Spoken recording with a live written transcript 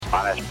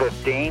Minus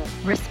 15.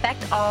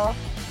 Respect all,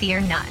 fear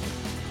none.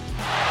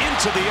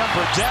 Into the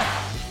upper deck.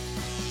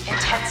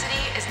 Intensity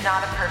is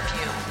not a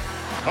perfume.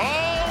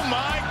 Oh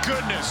my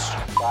goodness.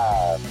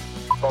 5,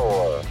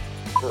 4,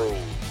 3,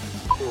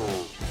 2,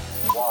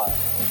 1.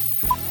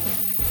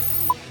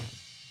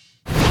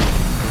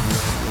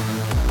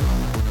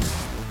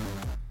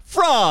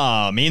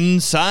 From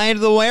inside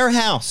the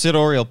warehouse at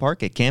Oriole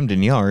Park at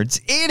Camden Yards,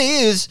 it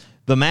is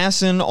the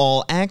Masson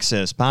All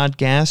Access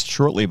podcast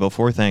shortly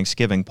before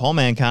Thanksgiving. Paul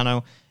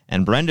Mancano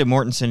and Brendan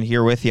Mortensen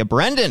here with you.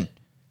 Brendan.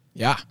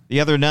 Yeah.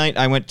 The other night,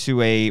 I went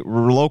to a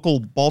local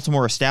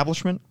Baltimore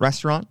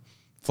restaurant.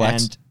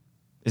 Flex. And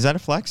is that a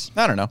flex?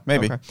 I don't know.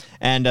 Maybe. Okay.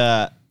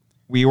 And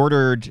we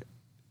ordered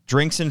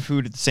drinks and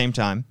food at the same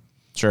time.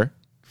 Sure.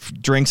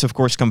 Drinks, of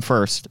course, come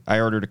first. I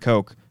ordered a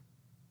Coke.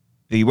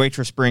 The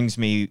waitress brings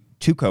me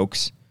 2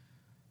 Cokes.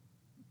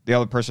 The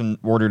other person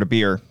ordered a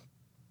beer.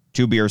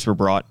 2 beers were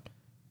brought.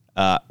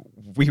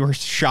 We were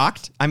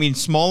shocked. I mean,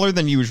 smaller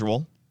than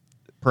usual,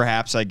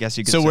 perhaps, I guess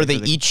you could say. So were they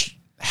each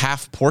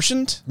half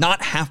portioned?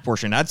 Not half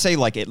portion. I'd say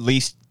like at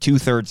least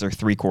 2/3 or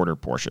 3/4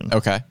 portion.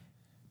 Okay.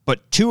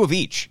 But 2 of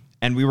each.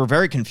 And we were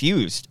very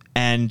confused.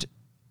 And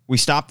we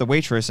stopped the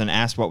waitress and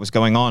asked what was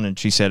going on. And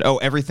she said, oh,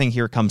 everything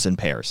here comes in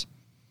pairs.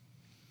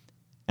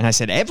 And I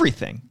said,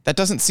 everything? That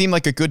doesn't seem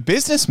like a good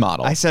business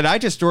model. I said, I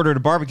just ordered a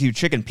barbecue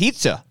chicken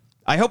pizza.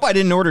 I hope I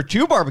didn't order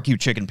 2 barbecue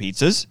chicken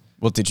pizzas.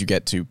 Well, did you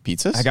get 2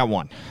 pizzas? I got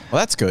 1. Well,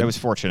 that's good. I was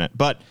fortunate.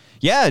 But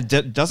yeah,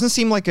 it doesn't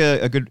seem like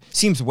a good,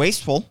 seems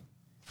wasteful,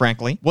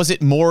 frankly. Was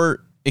it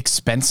more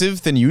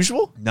expensive than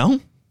usual? No.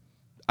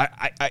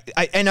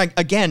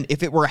 Again,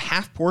 if it were a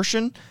half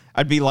portion,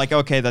 I'd be like,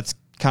 okay, that's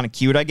kind of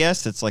cute, I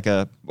guess. It's like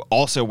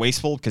also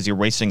wasteful because you're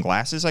wasting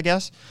glasses, I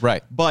guess.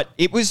 Right. But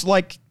it was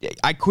like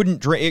I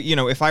couldn't drink,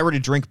 if I were to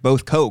drink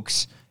both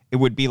Cokes, it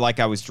would be like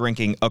I was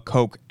drinking a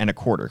Coke and a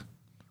quarter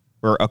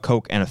or a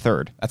Coke and a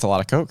third. That's a lot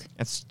of Coke.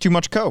 That's too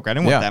much Coke. I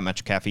didn't want that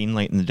much caffeine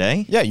late in the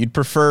day. Yeah, you'd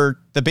prefer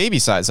the baby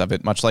size of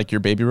it, much like your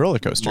baby roller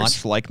coasters.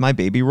 Much like my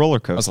baby roller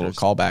coasters. That was a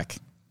little callback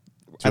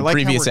to a like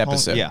previous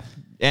episode. Yeah.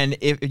 And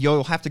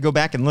you'll have to go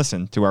back and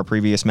listen to our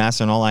previous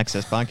Masson All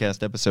Access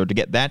podcast episode to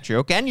get that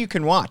joke. And you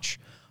can watch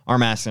our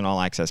Masson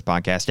All Access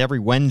podcast every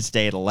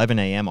Wednesday at 11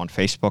 a.m. on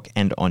Facebook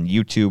and on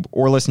YouTube,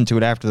 or listen to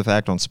it after the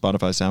fact on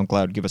Spotify,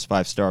 SoundCloud. Give us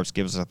 5 stars,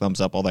 give us a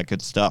thumbs up, all that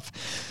good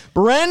stuff.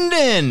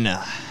 Brendan,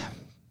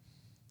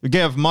 we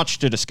have much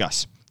to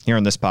discuss here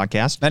on this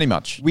podcast. Very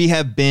much. We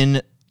have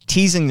been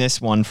teasing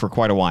this one for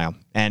quite a while,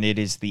 and it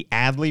is the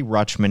Adley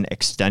Rutschman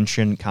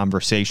extension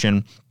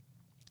conversation.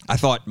 I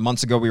thought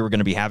months ago we were going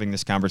to be having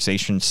this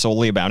conversation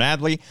solely about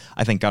Adley.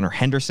 I think Gunnar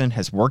Henderson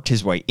has worked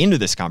his way into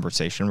this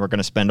conversation. We're going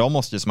to spend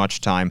almost as much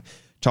time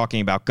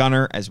talking about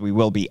Gunnar as we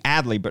will be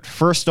Adley. But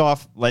first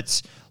off,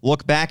 let's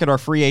look back at our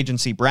free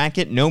agency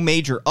bracket. No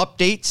major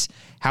updates.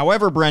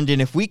 However, Brendan,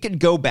 if we could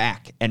go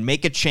back and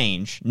make a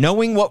change,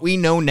 knowing what we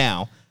know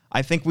now,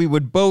 I think we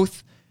would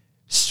both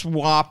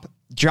swap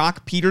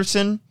Jock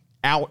Peterson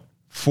out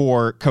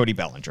for Cody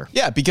Bellinger.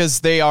 Yeah,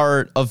 because they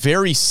are a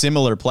very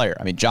similar player.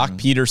 I mean, Jock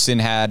Peterson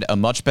had a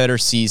much better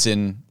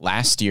season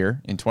last year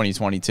in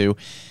 2022.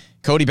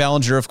 Cody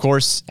Bellinger, of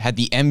course, had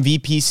the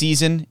MVP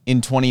season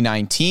in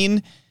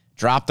 2019,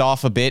 dropped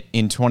off a bit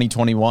in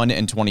 2021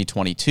 and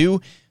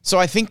 2022. So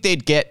I think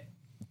they'd get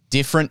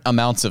different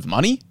amounts of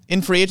money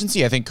in free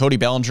agency. I think Cody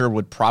Bellinger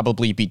would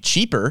probably be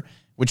cheaper,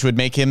 which would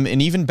make him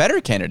an even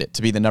better candidate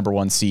to be the number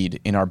 1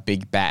 seed in our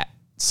big bat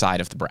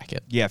side of the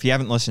bracket. Yeah, if you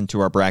haven't listened to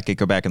our bracket,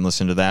 go back and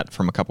listen to that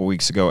from a couple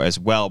weeks ago as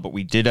well. But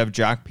we did have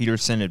Jock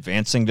Peterson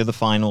advancing to the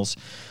finals,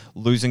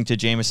 losing to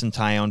Jameson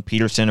Taillon.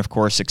 Peterson, of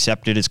course,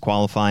 accepted his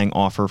qualifying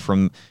offer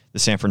from the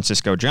San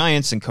Francisco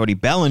Giants, and Cody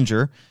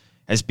Bellinger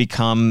has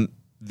become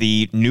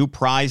the new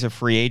prize of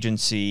free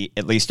agency,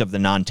 at least of the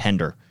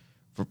non-tender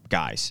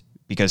guys,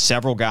 because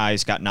several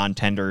guys got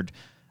non-tendered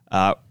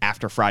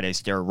after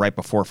Friday's, or right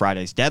before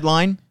Friday's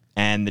deadline.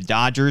 And the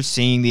Dodgers,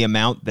 seeing the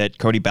amount that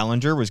Cody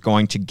Bellinger was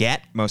going to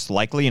get, most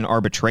likely in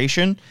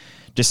arbitration,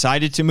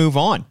 decided to move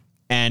on.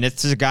 And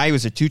it's a guy who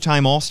was a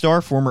 2-time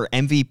All-Star, former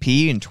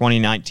MVP in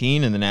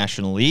 2019 in the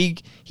National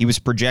League. He was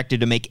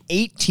projected to make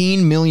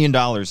 $18 million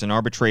in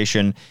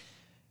arbitration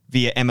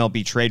via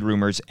MLB trade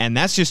rumors. And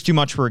that's just too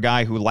much for a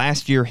guy who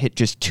last year hit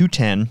just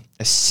 .210,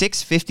 a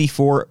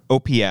 .654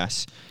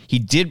 OPS. He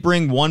did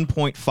bring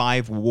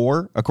 1.5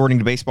 WAR, according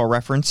to Baseball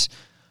Reference,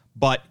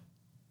 but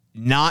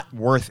not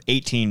worth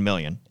 $18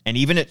 million. And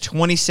even at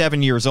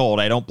 27 years old,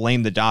 I don't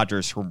blame the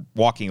Dodgers for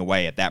walking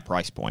away at that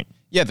price point.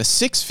 Yeah, the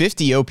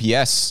 .650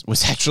 OPS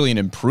was actually an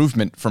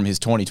improvement from his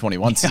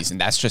 2021 season.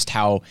 That's just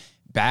how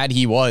bad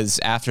he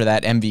was after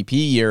that MVP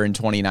year in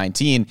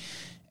 2019.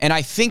 And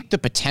I think the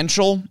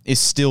potential is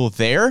still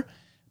there,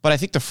 but I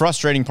think the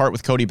frustrating part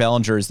with Cody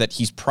Bellinger is that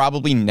he's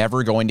probably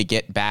never going to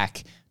get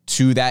back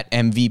to that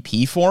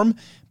MVP form,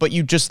 but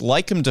you just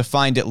like him to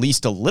find at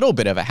least a little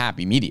bit of a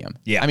happy medium.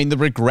 Yeah. I mean, the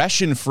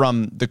regression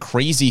from the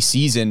crazy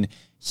season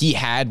he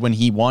had when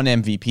he won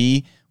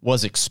MVP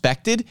was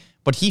expected,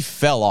 but he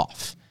fell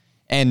off.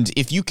 And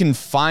if you can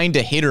find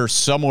a hitter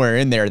somewhere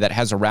in there that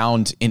has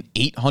around an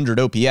 800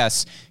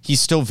 OPS, he's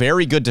still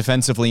very good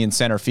defensively in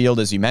center field,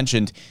 as you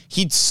mentioned.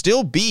 He'd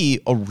still be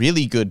a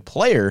really good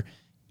player.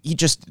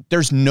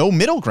 There's no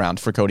middle ground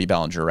for Cody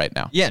Bellinger right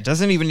now. Yeah, it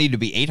doesn't even need to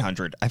be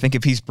 800. I think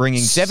if he's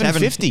bringing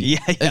 750,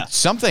 yeah.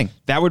 Something.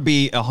 That would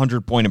be a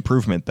 100-point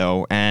improvement,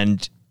 though.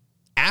 And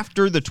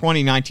after the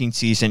 2019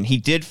 season, he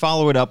did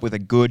follow it up with a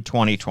good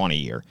 2020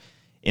 year.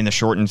 In the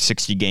shortened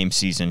 60-game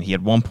season, he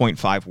had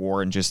 1.5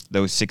 WAR in just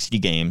those 60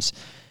 games.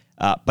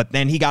 But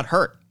then he got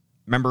hurt.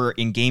 Remember,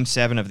 in Game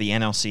 7 of the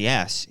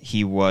NLCS,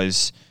 he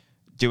was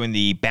doing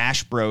the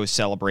Bash Bros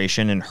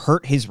celebration and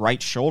hurt his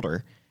right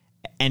shoulder.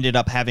 Ended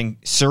up having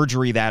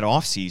surgery that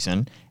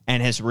offseason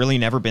and has really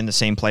never been the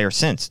same player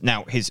since.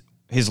 Now, his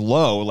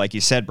low, like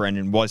you said,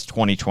 Brendan, was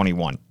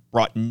 2021.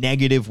 Brought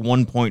negative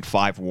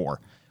 1.5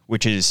 WAR,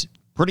 which is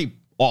pretty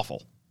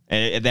awful.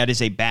 That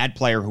is a bad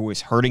player who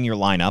is hurting your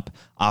lineup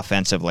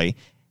offensively,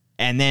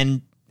 and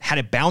then had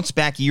a bounce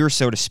back year,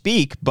 so to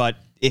speak. But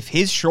if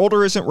his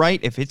shoulder isn't right,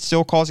 if it's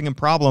still causing him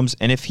problems,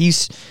 and if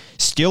he's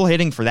still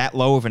hitting for that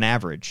low of an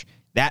average,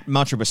 that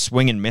much of a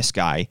swing and miss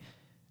guy,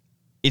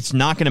 it's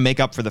not going to make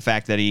up for the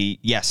fact that he,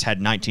 yes,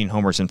 had 19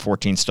 homers and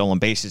 14 stolen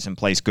bases and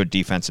plays good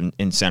defense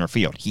in center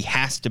field. He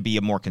has to be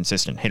a more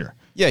consistent hitter.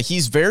 Yeah,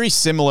 he's very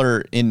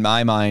similar in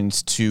my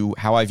mind to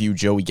how I view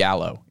Joey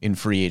Gallo in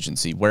free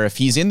agency, where if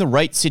he's in the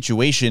right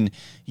situation,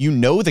 you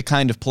know the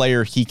kind of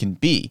player he can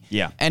be.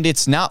 Yeah. And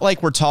it's not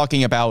like we're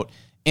talking about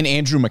an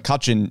Andrew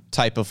McCutchen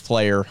type of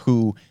player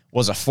who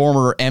was a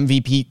former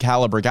MVP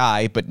caliber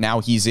guy, but now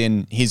he's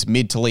in his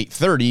mid to late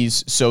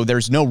 30s, so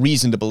there's no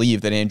reason to believe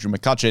that Andrew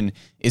McCutchen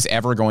is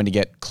ever going to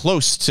get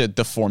close to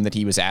the form that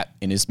he was at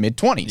in his mid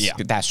 20s. Yeah.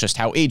 That's just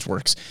how age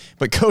works.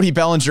 But Cody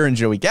Bellinger and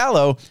Joey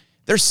Gallo,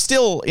 they're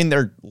still in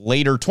their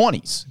later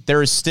 20s.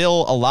 There is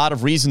still a lot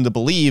of reason to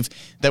believe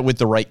that with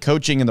the right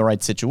coaching and the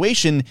right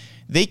situation,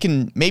 they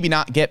can maybe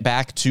not get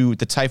back to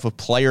the type of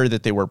player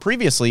that they were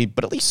previously,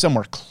 but at least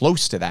somewhere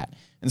close to that.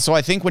 And so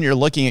I think when you're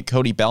looking at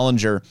Cody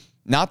Bellinger,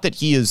 not that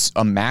he is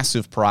a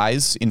massive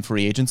prize in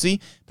free agency,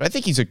 but I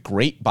think he's a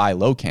great buy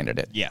low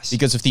candidate. Yes.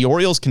 Because if the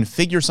Orioles can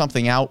figure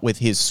something out with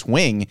his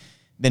swing,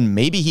 then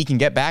maybe he can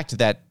get back to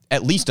that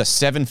at least a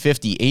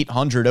 750,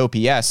 800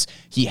 OPS.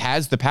 He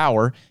has the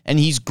power, and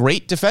he's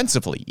great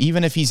defensively.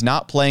 Even if he's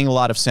not playing a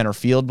lot of center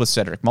field with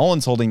Cedric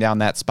Mullins holding down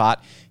that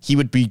spot, he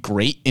would be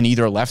great in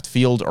either left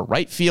field or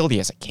right field. He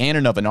has a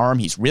cannon of an arm.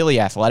 He's really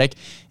athletic,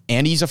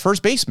 and he's a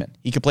first baseman.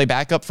 He could play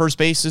backup first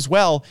base as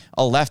well,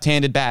 a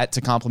left-handed bat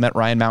to complement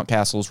Ryan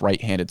Mountcastle's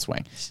right-handed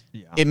swing.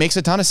 Yeah. It makes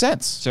a ton of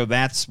sense. So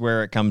that's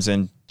where it comes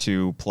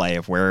into play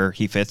of where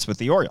he fits with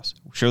the Orioles.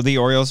 Should the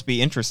Orioles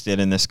be interested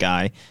in this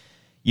guy?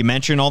 You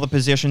mentioned all the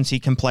positions he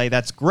can play.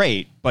 That's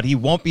great, but he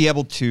won't be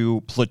able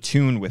to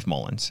platoon with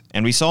Mullins.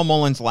 And we saw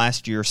Mullins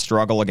last year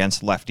struggle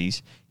against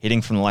lefties,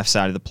 hitting from the left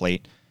side of the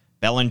plate.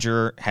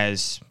 Bellinger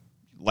has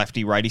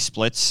lefty-righty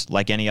splits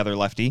like any other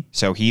lefty,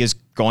 so he is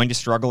going to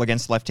struggle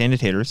against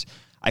left-handed hitters.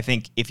 I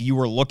think if you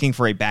were looking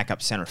for a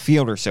backup center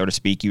fielder, so to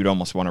speak, you'd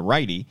almost want a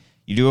righty.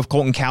 You do have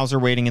Colton Cowser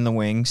waiting in the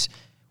wings.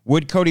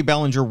 Would Cody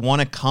Bellinger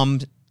want to come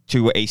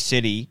to a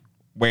city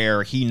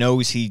where he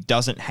knows he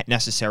doesn't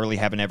necessarily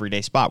have an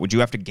everyday spot? Would you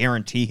have to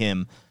guarantee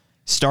him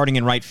starting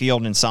in right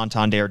field and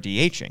Santander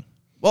DHing?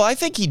 Well, I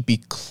think he'd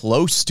be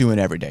close to an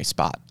everyday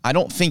spot. I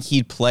don't think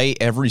he'd play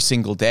every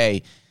single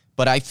day,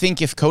 but I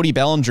think if Cody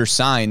Bellinger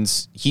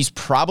signs, he's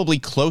probably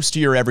close to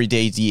your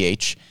everyday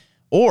DH.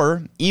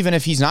 Or even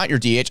if he's not your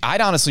DH,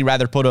 I'd honestly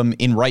rather put him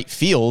in right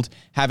field,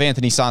 have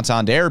Anthony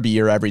Santander be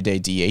your everyday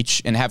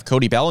DH, and have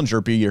Cody Bellinger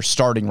be your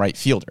starting right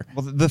fielder.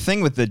 Well, the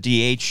thing with the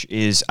DH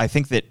is I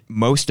think that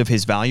most of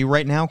his value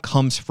right now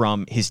comes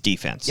from his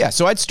defense. Yeah,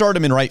 so I'd start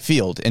him in right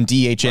field and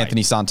DH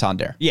Anthony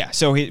Santander. Yeah,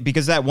 so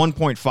because that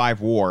 1.5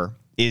 WAR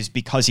is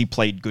because he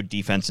played good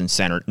defense in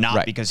center,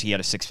 not because he had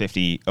a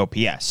 650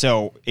 OPS.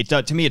 So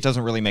to me, it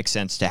doesn't really make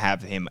sense to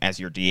have him as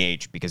your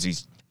DH because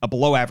he's a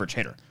below average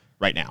hitter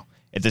right now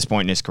at this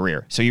point in his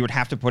career. So you would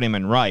have to put him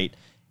in right.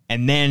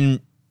 And then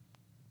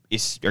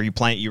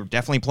you're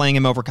definitely playing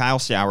him over Kyle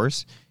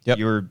Stowers. Yep.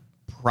 You're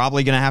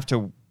probably going to have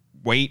to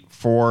wait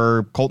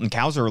for Colton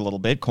Cowser a little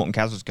bit. Colton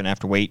Cowser's going to have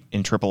to wait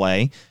in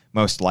AAA,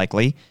 most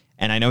likely.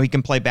 And I know he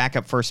can play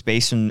backup first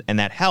base, and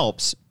that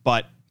helps,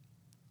 but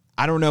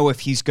I don't know if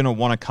he's going to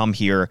want to come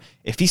here.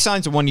 If he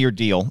signs a one-year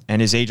deal,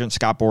 and his agent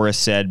Scott Boras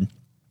said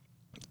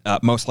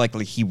most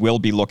likely he will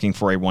be looking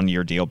for a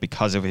one-year deal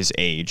because of his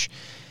age,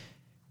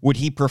 would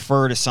he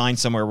prefer to sign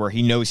somewhere where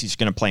he knows he's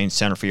going to play in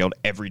center field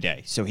every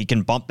day? So he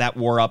can bump that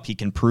WAR up, he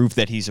can prove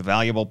that he's a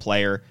valuable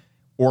player,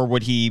 or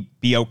would he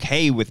be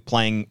okay with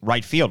playing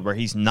right field where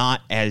he's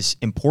not as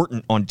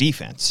important on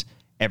defense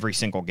every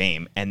single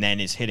game and then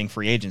is hitting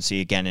free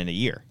agency again in a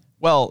year?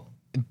 Well,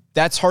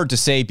 That's hard to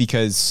say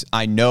because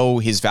I know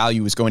his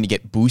value is going to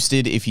get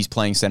boosted if he's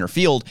playing center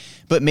field,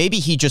 but maybe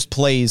he just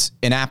plays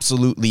an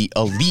absolutely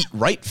elite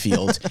right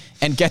field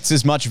and gets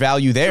as much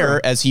value there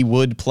as he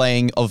would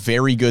playing a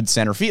very good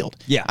center field.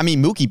 Yeah. I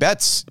mean, Mookie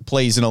Betts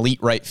plays an elite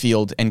right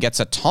field and gets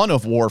a ton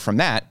of WAR from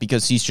that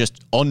because he's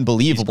just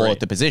unbelievable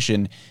at the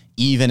position,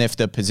 even if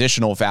the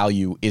positional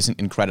value isn't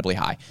incredibly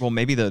high. Well,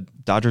 maybe the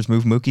Dodgers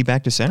move Mookie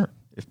back to center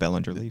if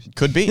Bellinger leaves.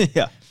 Could be.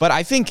 Yeah. But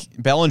I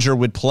think Bellinger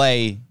would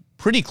play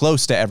pretty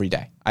close to every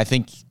day. I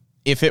think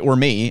if it were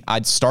me,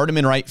 I'd start him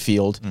in right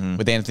field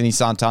with Anthony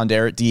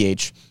Santander at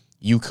DH.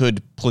 You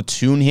could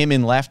platoon him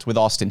in left with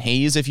Austin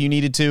Hayes if you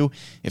needed to.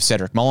 If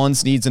Cedric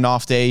Mullins needs an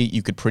off day,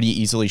 you could pretty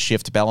easily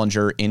shift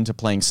Bellinger into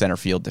playing center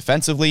field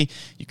defensively.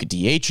 You could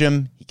DH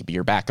him. He could be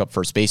your backup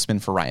first baseman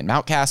for Ryan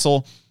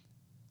Mountcastle.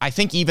 I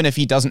think even if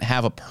he doesn't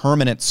have a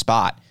permanent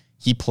spot,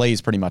 he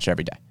plays pretty much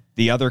every day.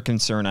 The other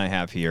concern I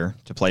have here,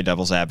 to play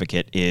devil's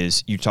advocate,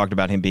 is you talked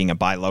about him being a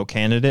buy low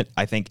candidate.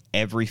 I think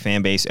every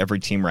fan base, every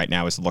team right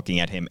now is looking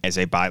at him as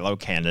a buy low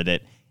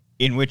candidate,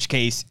 in which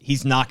case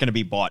he's not going to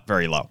be bought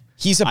very low.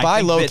 He's a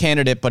buy low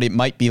candidate, but it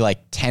might be like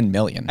 10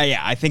 million.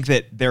 Yeah, I think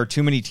that there are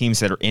too many teams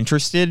that are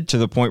interested to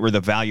the point where the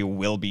value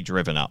will be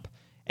driven up.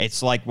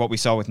 It's like what we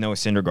saw with Noah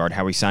Syndergaard,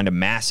 how he signed a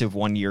massive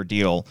one-year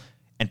deal,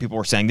 and people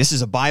were saying this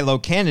is a buy low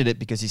candidate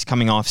because he's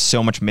coming off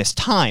so much missed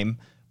time,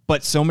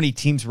 but so many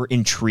teams were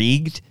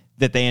intrigued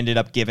that they ended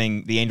up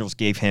the Angels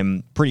gave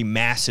him pretty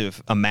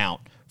massive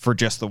amount for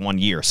just the 1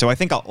 year. So I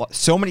think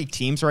so many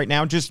teams right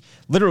now, just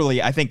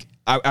literally, I think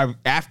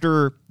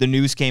after the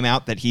news came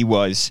out that he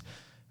was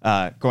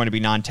going to be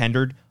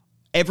non-tendered,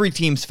 every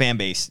team's fan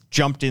base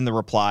jumped in the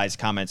replies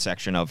comment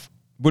section of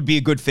would be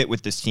a good fit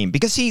with this team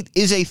because he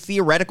is a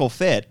theoretical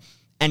fit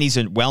and he's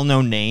a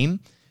well-known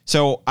name.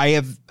 So I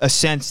have a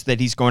sense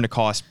that he's going to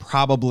cost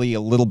probably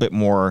a little bit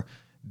more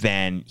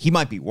than he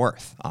might be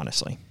worth,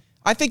 honestly.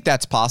 I think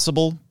that's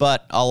possible,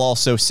 but I'll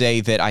also say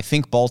that I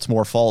think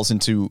Baltimore falls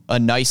into a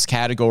nice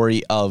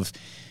category of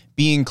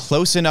being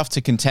close enough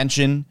to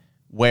contention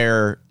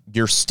where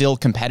you're still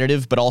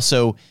competitive, but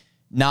also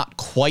not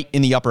quite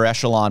in the upper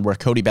echelon where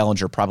Cody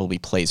Bellinger probably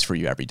plays for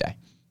you every day.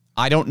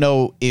 I don't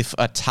know if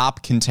a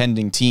top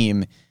contending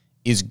team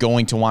is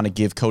going to want to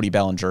give Cody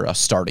Bellinger a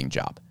starting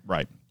job.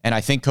 Right. And I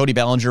think Cody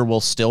Bellinger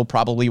will still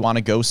probably want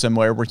to go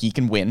somewhere where he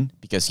can win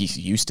because he's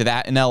used to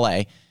that in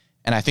LA.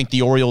 And I think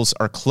the Orioles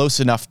are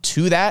close enough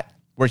to that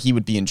where he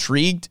would be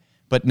intrigued,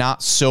 but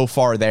not so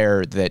far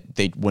there that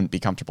they wouldn't be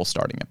comfortable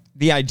starting him.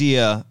 The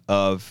idea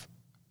of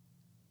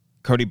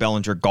Cody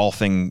Bellinger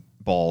golfing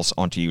balls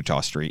onto Utah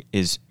Street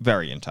is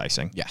very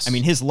enticing. Yes. I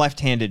mean, his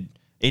left-handed,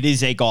 it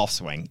is a golf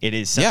swing. It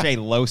is such a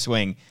low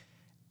swing.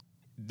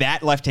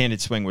 That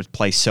left-handed swing would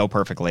play so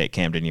perfectly at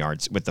Camden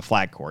Yards with the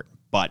flag court.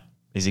 But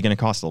is he going to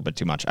cost a little bit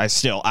too much?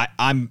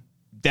 I'm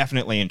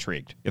definitely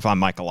intrigued. If I'm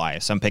Mike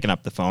Elias, I'm picking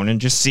up the phone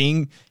and just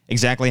seeing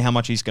exactly how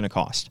much he's going to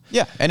cost.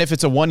 Yeah, and if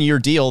it's a 1 year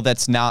deal,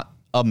 that's not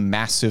a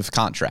massive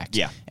contract.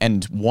 Yeah.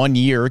 And 1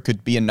 year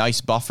could be a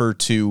nice buffer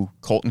to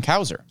Colton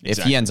Cowser if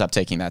Exactly. he ends up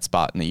taking that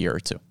spot in a year or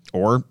two.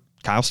 Or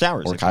Kyle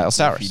Stowers.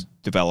 If he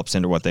develops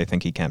into what they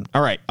think he can.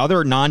 All right,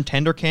 other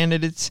non-tender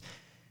candidates,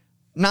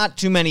 not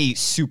too many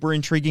super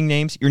intriguing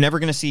names. You're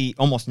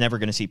almost never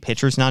going to see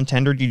pitchers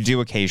non-tendered. You do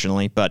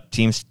occasionally, but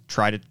teams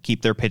try to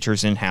keep their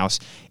pitchers in-house.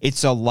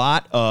 It's a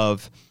lot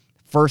of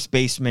first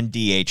baseman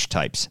DH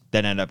types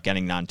that end up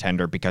getting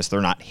non-tender because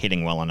they're not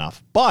hitting well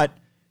enough. But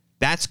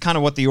that's kind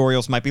of what the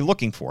Orioles might be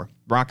looking for.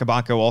 Brock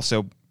Abacco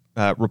also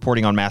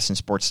reporting on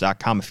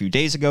MASNsports.com a few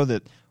days ago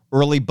that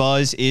early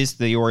buzz is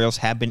the Orioles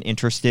have been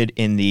interested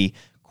in the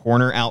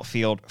corner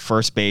outfield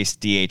first base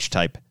DH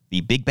type,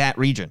 the big bat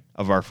region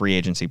of our free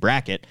agency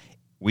bracket.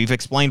 We've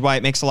explained why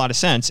it makes a lot of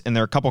sense, and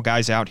there are a couple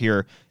guys out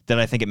here that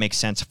I think it makes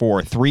sense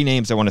for. 3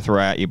 names I want to throw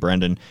at you,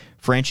 Brendan.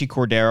 Franchy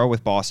Cordero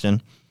with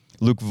Boston,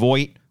 Luke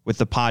Voit with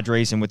the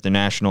Padres and with the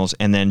Nationals,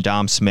 and then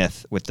Dom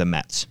Smith with the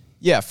Mets.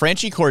 Yeah,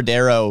 Franchy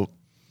Cordero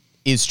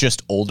is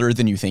just older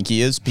than you think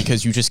he is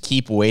because you just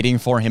keep waiting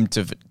for him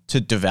to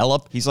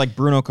develop. He's like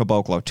Bruno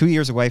Caboclo, 2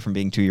 years away from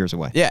being 2 years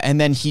away. Yeah,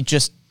 and then he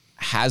just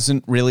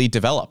hasn't really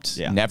developed.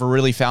 Yeah. Never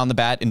really found the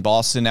bat in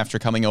Boston after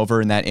coming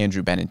over in that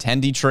Andrew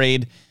Benintendi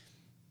trade.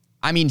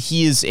 I mean,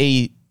 he is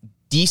a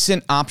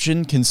decent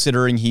option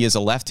considering he is a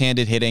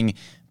left-handed hitting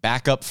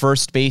backup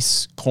first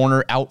base,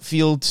 corner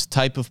outfield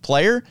type of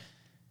player,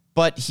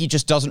 but he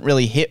just doesn't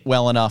really hit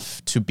well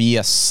enough to be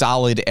a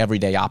solid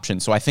everyday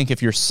option. So I think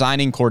if you're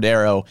signing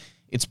Cordero,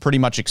 it's pretty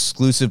much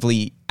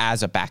exclusively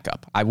as a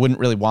backup. I wouldn't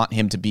really want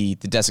him to be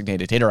the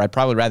designated hitter. I'd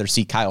probably rather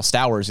see Kyle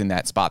Stowers in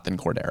that spot than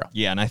Cordero.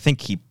 Yeah, and I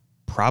think he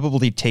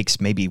probably takes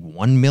maybe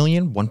 1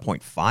 million,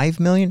 1.5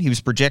 million. He was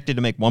projected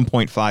to make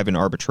 1.5 in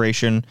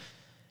arbitration.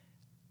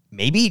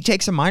 Maybe he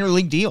takes a minor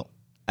league deal.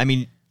 I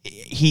mean,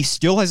 he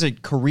still has a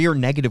career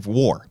negative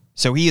WAR,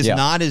 so he is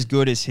not as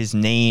good as his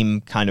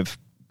name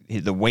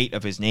the weight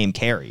of his name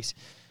carries.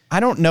 I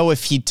don't know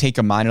if he'd take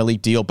a minor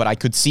league deal, but I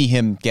could see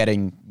him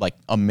getting like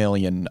 $1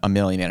 million, $1.5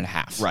 million.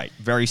 Right.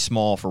 Very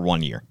small for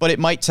 1 year. But it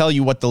might tell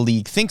you what the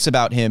league thinks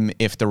about him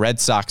if the Red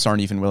Sox aren't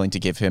even willing to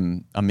give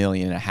him $1.5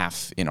 million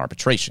in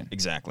arbitration.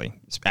 Exactly.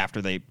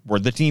 After they were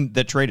the team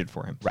that traded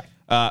for him.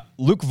 Right.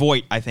 Luke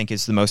Voit, I think,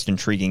 is the most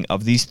intriguing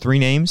of these three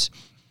names.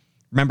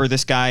 Remember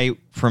this guy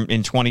from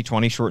in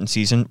 2020 shortened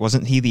season?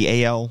 Wasn't he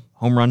the AL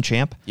home run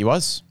champ? He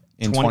was.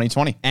 In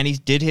 2020. And he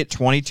did hit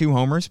 22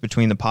 homers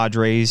between the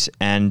Padres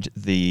and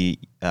the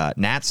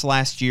Nats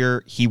last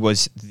year. He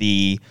was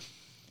the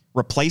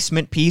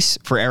replacement piece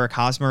for Eric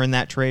Hosmer in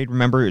that trade.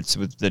 Remember, it's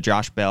with the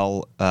Josh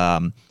Bell,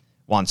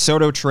 Juan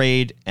Soto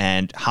trade,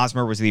 and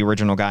Hosmer was the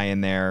original guy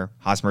in there.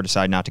 Hosmer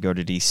decided not to go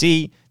to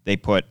D.C. They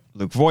put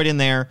Luke Voit in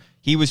there.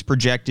 He was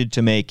projected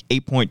to make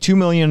 $8.2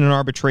 million in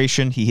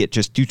arbitration. He hit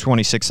just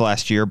 .226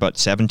 last year, but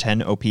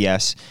 .710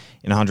 OPS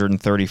in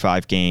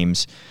 135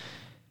 games.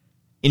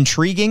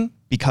 Intriguing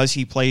because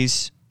he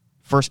plays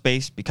first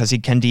base, because he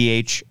can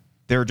DH.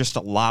 There are just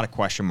a lot of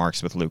question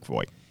marks with Luke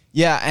Voit.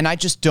 Yeah, and I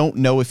just don't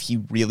know if he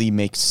really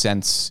makes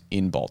sense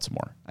in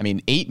Baltimore. I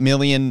mean, $8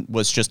 million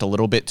was just a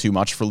little bit too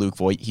much for Luke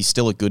Voit. He's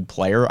still a good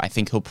player. I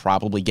think he'll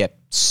probably get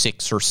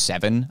 6 or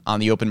 7 on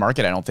the open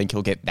market. I don't think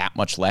he'll get that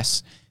much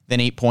less than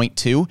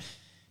 8.2.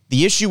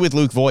 The issue with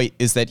Luke Voit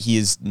is that he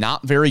is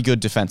not very good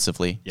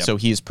defensively. Yep. So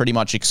he is pretty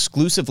much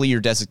exclusively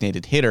your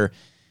designated hitter.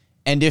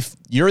 And if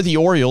you're the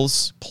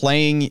Orioles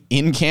playing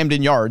in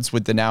Camden Yards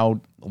with the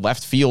now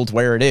left field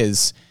where it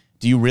is,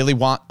 do you really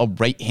want a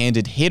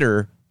right-handed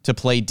hitter to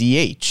play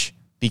DH?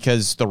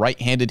 Because the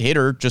right-handed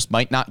hitter just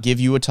might not give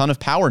you a ton of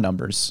power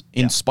numbers.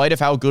 In spite of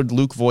how good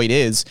Luke Voit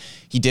is,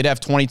 he did have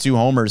 22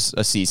 homers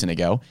a season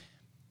ago.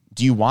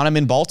 Do you want him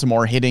in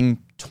Baltimore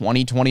hitting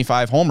 20,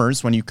 25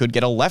 homers when you could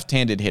get a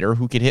left-handed hitter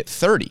who could hit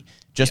 30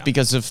 just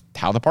because of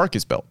how the park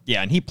is built?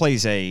 Yeah, and he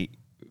plays a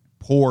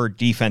poor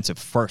defensive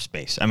first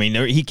base. I mean,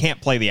 he can't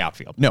play the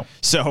outfield. No.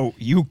 So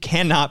you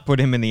cannot put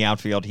him in the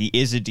outfield. He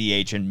is a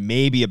DH and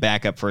maybe a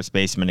backup first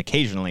baseman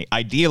occasionally.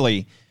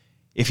 Ideally,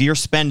 if you're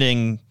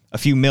spending a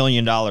few $1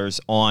 million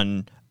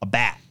on a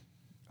bat,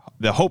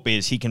 the hope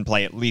is he can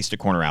play at least a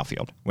corner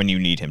outfield when you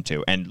need him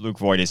to. And Luke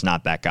Voit is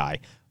not that guy.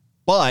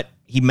 But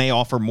he may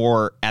offer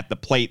more at the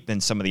plate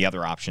than some of the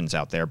other options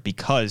out there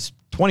because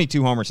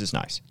 22 homers is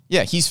nice.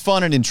 Yeah, he's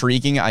fun and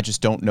intriguing. I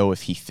just don't know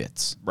if he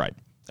fits. Right.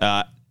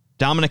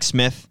 Dominic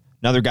Smith,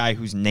 another guy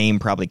whose name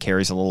probably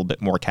carries a little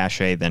bit more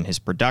cachet than his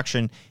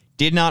production,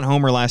 did not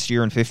homer last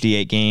year in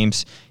 58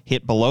 games,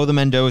 hit below the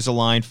Mendoza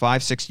line,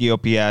 .560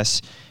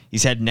 OPS.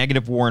 He's had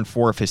negative WAR in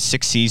 4 of his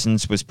 6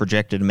 seasons, was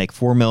projected to make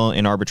 $4 million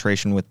in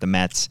arbitration with the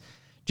Mets.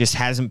 Just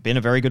hasn't been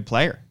a very good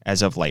player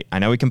as of late. I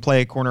know he can play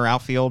a corner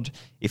outfield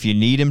if you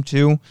need him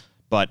to,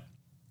 but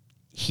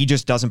he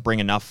just doesn't bring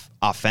enough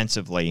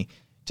offensively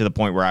to the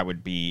point where I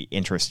would be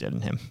interested in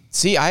him.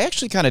 See, I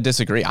actually kind of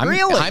disagree.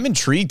 I'm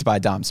intrigued by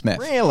Dom Smith.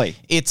 Really?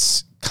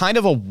 It's kind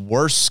of a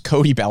worse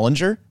Cody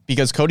Bellinger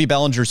because Cody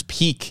Bellinger's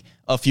peak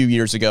a few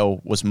years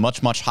ago was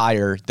much, much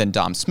higher than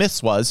Dom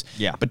Smith's was.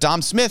 Yeah. But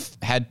Dom Smith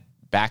had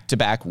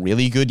back-to-back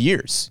really good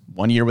years.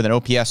 1 year with an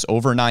OPS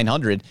over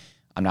 900.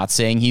 I'm not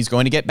saying he's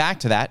going to get back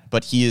to that,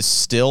 but he is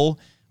still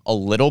a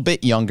little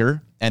bit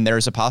younger, and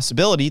there's a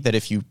possibility that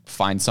if you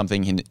find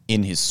something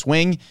in his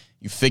swing,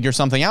 you figure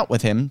something out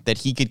with him, that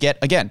he could get,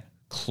 again,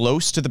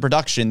 close to the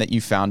production that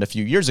you found a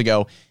few years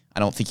ago.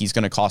 I don't think he's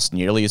going to cost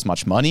nearly as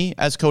much money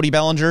as Cody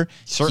Bellinger.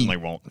 Certainly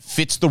won't.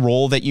 Fits the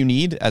role that you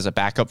need as a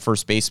backup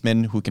first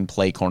baseman who can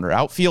play corner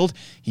outfield.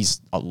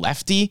 He's a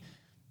lefty.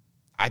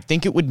 I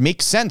think it would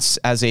make sense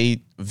as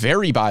a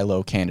very buy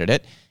low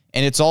candidate.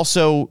 And it's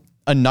also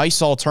a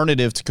nice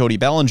alternative to Cody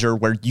Bellinger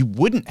where you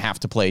wouldn't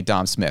have to play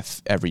Dom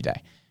Smith every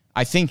day.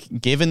 I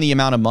think given the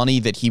amount of money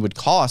that he would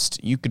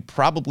cost, you could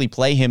probably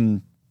play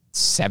him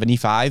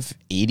 75,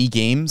 80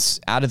 games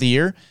out of the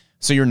year.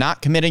 So you're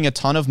not committing a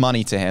ton of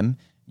money to him.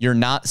 You're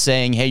not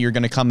saying, hey, you're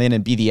going to come in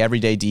and be the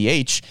everyday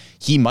DH.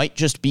 He might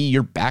just be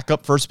your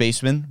backup first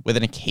baseman with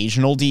an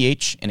occasional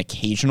DH, an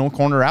occasional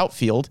corner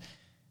outfield.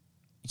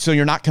 So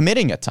you're not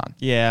committing a ton.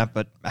 Yeah,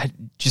 but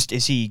just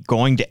is he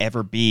going to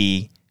ever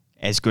be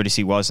as good as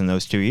he was in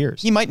those 2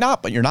 years? He might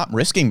not, but you're not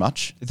risking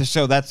much.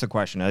 So that's the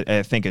question,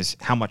 I think, is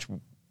how much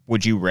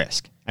would you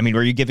risk? I mean,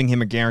 were you giving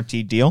him a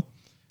guaranteed deal?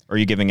 Or are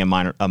you giving him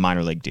a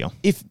minor league deal?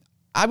 If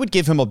I would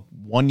give him a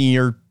 1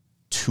 year,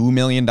 $2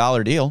 million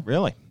deal.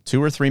 Really?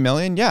 2 or 3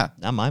 million? Yeah.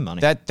 Not my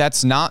money.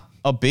 That's not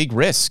a big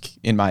risk,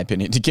 in my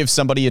opinion, to give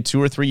somebody a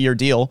 2 or 3 year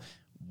deal,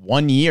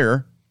 1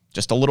 year,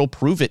 just a little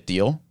prove it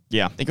deal.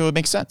 Yeah. I think it would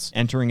make sense.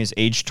 Entering his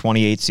age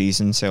 28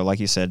 season. So like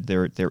you said,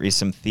 there is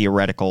some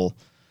theoretical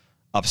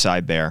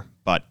upside there.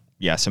 But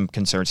yeah, some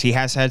concerns. He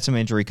has had some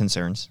injury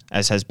concerns,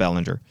 as has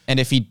Bellinger. And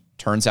if he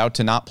turns out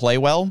to not play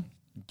well,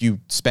 you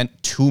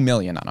spent $2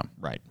 million on him.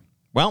 Right.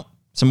 Well,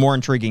 some more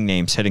intriguing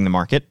names hitting the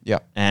market. Yeah.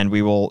 And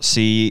we will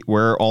see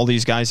where all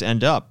these guys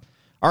end up.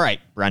 All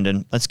right,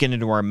 Brendan, let's get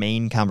into our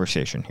main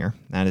conversation here.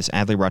 That is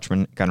Adley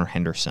Rutschman, Gunnar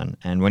Henderson.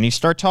 And when you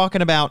start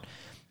talking about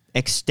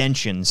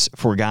extensions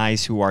for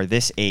guys who are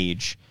this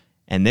age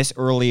and this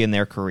early in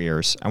their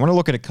careers, I want to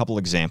look at a couple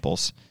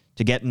examples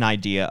to get an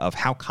idea of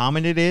how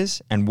common it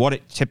is and what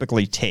it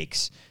typically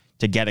takes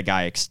to get a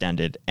guy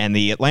extended. And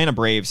the Atlanta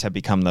Braves have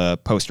become the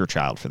poster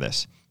child for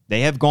this. They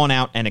have gone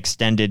out and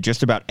extended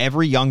just about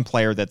every young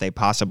player that they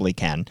possibly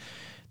can.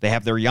 They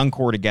have their young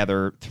core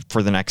together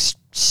for the next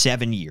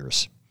 7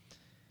 years.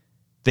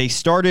 They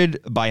started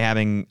by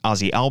having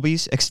Ozzie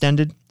Albies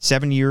extended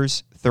 7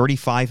 years,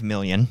 $35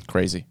 million.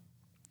 Crazy.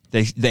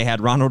 They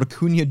had Ronald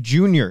Acuna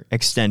Jr.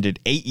 extended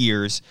 8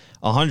 years,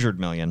 $100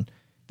 million.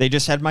 They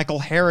just had Michael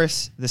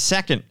Harris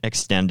II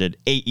extended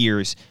 8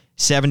 years,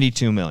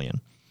 $72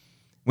 million.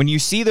 When you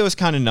see those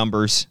kind of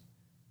numbers,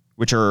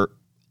 which are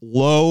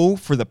low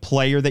for the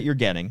player that you're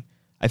getting,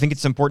 I think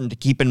it's important to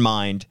keep in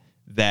mind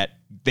that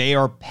they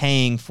are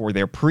paying for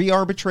their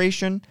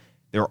pre-arbitration,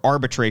 their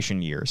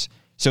arbitration years.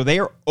 So they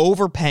are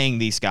overpaying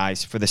these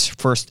guys for the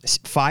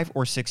first 5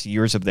 or 6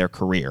 years of their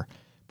career.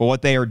 But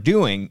what they are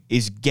doing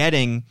is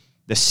getting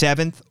the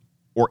 7th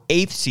or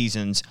 8th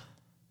seasons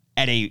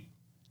at a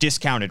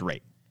discounted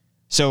rate.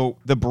 So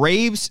the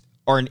Braves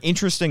are an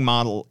interesting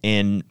model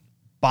in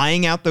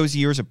buying out those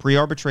years of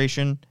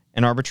pre-arbitration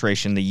and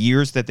arbitration, the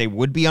years that they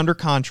would be under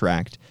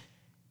contract,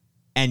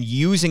 and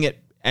using it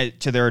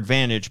to their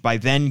advantage by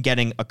then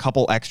getting a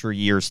couple extra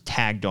years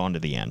tagged on to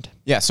the end.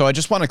 Yeah, so I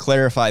just want to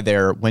clarify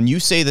there. When you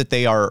say that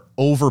they are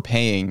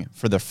overpaying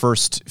for the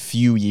first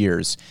few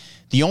years,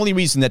 the only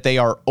reason that they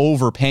are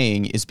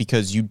overpaying is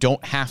because you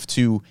don't have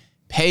to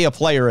pay a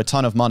player a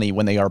ton of money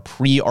when they are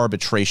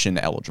pre-arbitration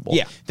eligible.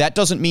 Yeah. That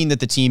doesn't mean that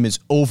the team is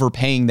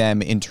overpaying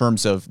them in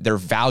terms of their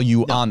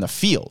value on the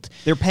field.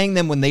 They're paying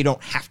them when they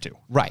don't have to.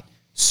 Right.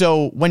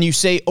 So when you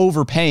say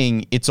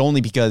overpaying, it's only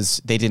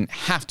because they didn't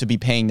have to be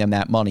paying them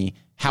that money.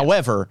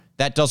 However,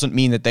 that doesn't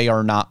mean that they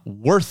are not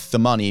worth the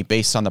money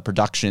based on the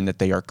production that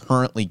they are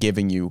currently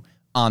giving you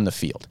on the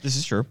field. This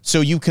is true. So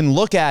you can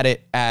look at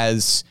it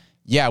as,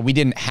 yeah, we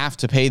didn't have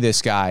to pay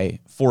this guy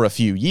for a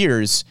few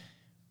years,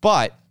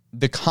 but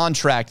the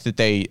contract that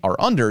they are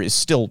under is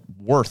still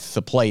worth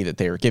the play that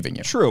they are giving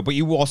you. True, but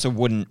you also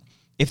wouldn't,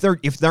 if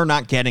they're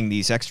not getting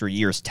these extra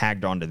years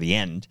tagged on to the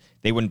end,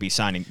 they wouldn't be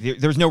signing.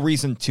 There's no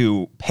reason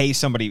to pay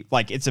somebody,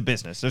 like it's a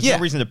business. There's no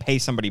reason to pay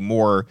somebody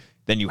more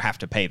than you have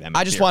to pay them.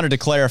 I just wanted to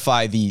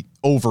clarify the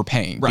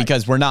overpaying,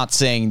 because we're not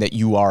saying that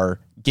you are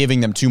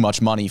giving them too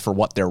much money for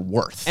what they're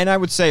worth. And I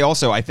would say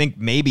also, I think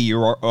maybe you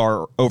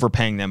are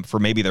overpaying them for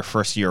maybe their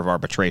first year of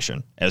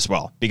arbitration as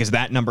well, because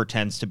that number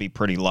tends to be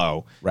pretty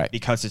low,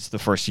 because it's the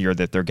first year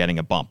that they're getting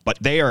a bump. But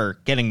they are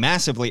getting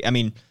massively, I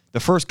mean, the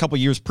first couple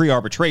years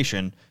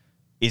pre-arbitration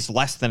is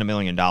less than $1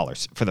 million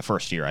for the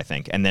first year, I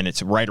think. And then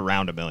it's right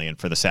around $1 million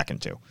for the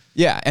second two.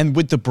 Yeah, and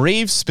with the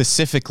Braves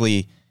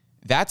specifically,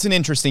 that's an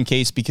interesting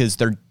case because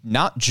they're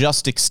not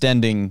just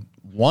extending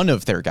one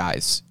of their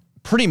guys.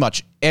 Pretty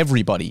much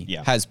everybody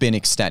has been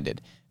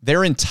extended.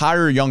 Their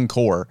entire young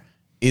core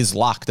is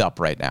locked up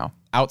right now,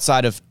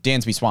 outside of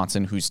Dansby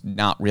Swanson, who's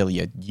not really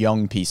a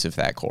young piece of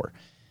that core.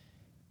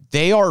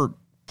 They are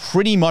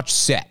pretty much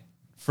set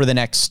for the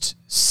next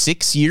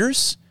 6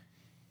 years,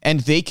 and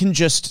they can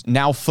just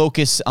now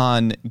focus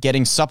on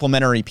getting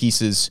supplementary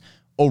pieces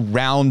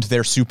around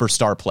their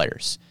superstar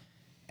players.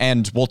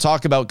 And we'll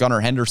talk about Gunnar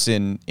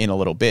Henderson in a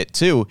little bit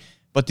too,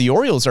 but the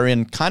Orioles are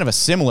in kind of a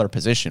similar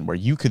position where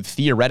you could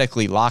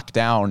theoretically lock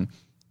down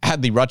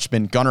Adley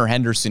Rutschman, Gunnar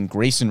Henderson,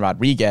 Grayson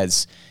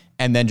Rodriguez,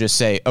 and then just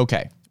say,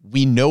 okay,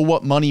 we know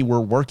what money we're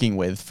working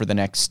with for the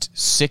next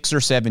 6 or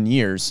 7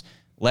 years.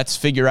 Let's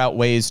figure out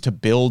ways to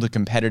build a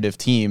competitive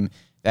team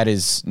that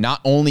is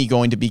not only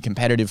going to be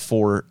competitive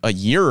for a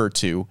year or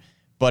two,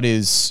 but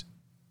is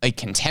a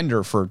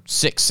contender for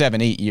 6,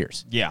 7, 8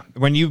 years. Yeah.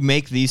 When you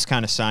make these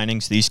kind of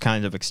signings, these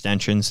kinds of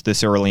extensions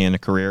this early in a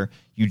career,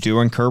 you do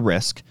incur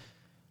risk.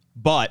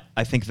 But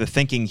I think the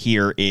thinking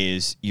here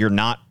is you're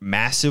not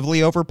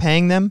massively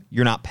overpaying them.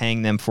 You're not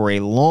paying them for a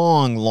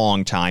long,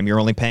 long time. You're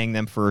only paying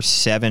them for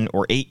 7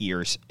 or 8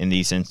 years in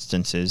these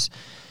instances.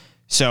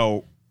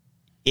 So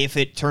if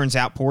it turns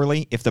out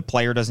poorly, if the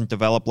player doesn't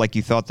develop like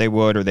you thought they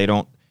would, or they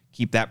don't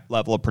keep that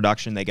level of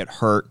production, they get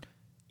hurt,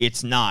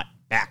 it's not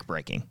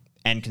backbreaking.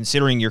 And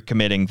considering you're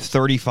committing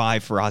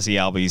 35 for Ozzie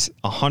Albies,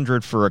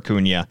 100 for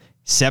Acuna,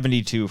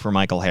 72 for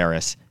Michael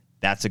Harris,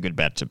 that's a good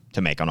bet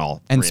to make on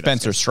all. And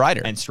Spencer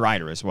Strider. And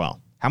Strider as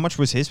well. How much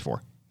was his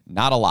for?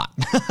 Not a lot.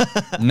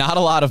 Not a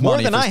lot of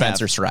money for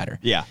Spencer Strider.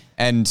 Yeah.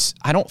 And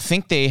I don't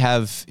think they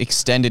have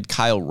extended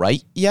Kyle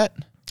Wright yet.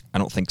 I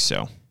don't think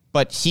so.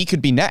 But he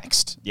could be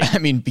next. Yeah. I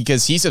mean,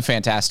 because he's a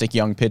fantastic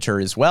young pitcher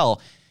as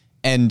well.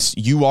 And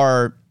you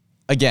are,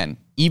 again,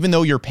 even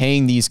though you're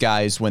paying these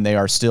guys when they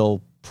are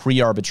still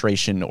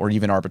pre-arbitration or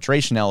even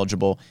arbitration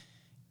eligible,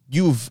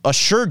 you've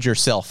assured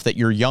yourself that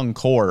your young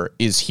core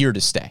is here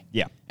to stay.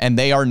 Yeah. And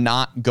they are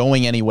not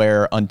going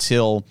anywhere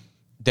until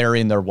they're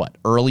in their,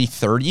 early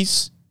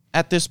 30s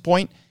at this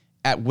point,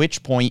 at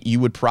which point you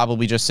would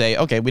probably just say,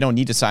 okay, we don't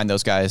need to sign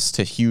those guys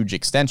to huge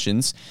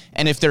extensions.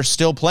 And if they're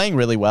still playing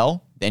really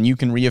well, then you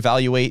can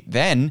reevaluate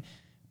then.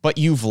 But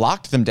you've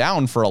locked them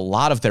down for a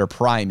lot of their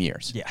prime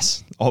years.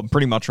 Yes.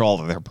 Pretty much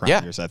all of their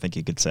prime years, I think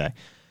you could say.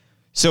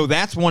 So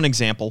that's one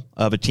example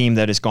of a team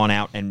that has gone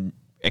out and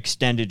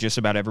extended just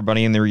about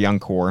everybody in their young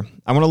core.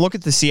 I want to look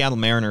at the Seattle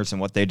Mariners and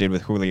what they did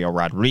with Julio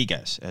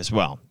Rodriguez as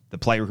well, the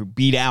player who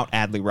beat out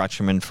Adley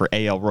Rutschman for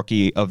AL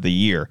Rookie of the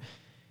Year.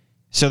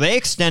 So they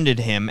extended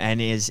him and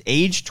his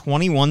age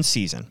 21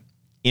 season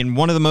in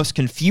one of the most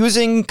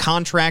confusing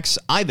contracts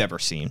I've ever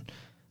seen.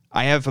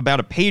 I have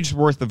about a page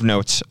worth of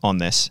notes on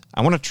this.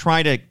 I want to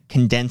try to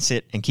condense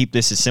it and keep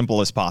this as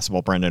simple as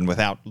possible, Brendan,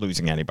 without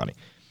losing anybody.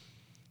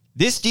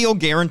 This deal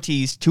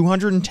guarantees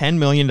 $210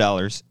 million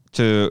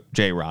to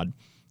J-Rod,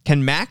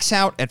 can max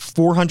out at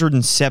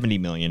 $470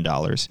 million.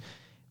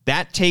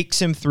 That takes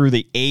him through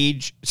the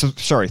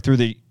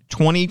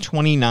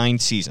 2029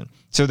 season.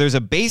 So there's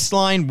a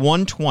baseline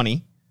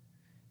 120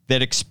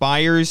 that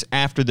expires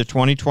after the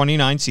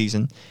 2029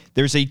 season.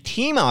 There's a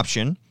team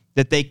option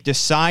that they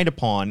decide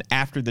upon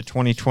after the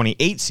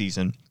 2028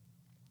 season,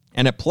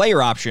 and a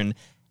player option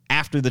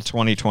after the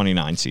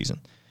 2029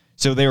 season.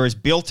 So there is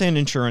built-in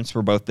insurance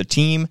for both the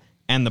team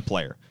and the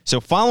player.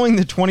 So following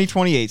the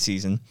 2028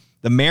 season,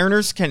 the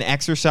Mariners can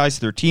exercise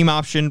their team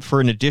option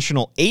for an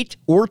additional 8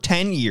 or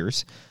 10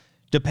 years,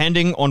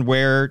 depending on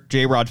where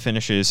J-Rod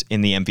finishes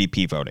in the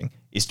MVP voting,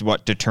 is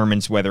what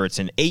determines whether it's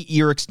an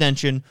 8-year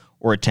extension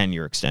or a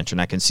 10-year extension.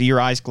 I can see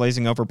your eyes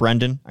glazing over,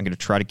 Brendan. I'm going to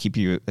try to keep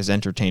you as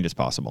entertained as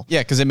possible.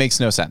 Yeah, because it makes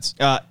no sense.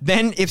 But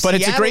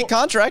it's a great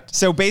contract.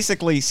 So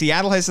basically,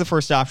 Seattle has the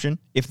first option.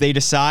 If they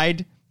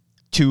decide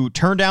to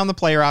turn down the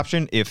player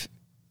option, if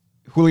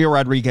Julio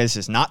Rodriguez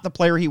is not the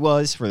player he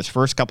was for his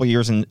first couple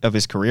years of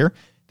his career,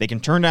 they can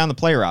turn down the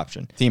player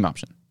option. Team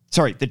option.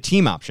 Sorry, the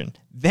team option.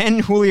 Then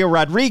Julio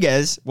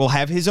Rodriguez will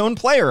have his own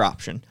player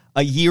option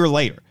a year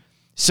later.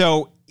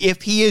 So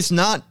if he is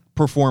not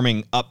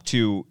performing up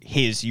to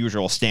his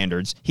usual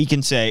standards, he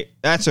can say,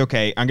 that's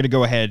okay, I'm going to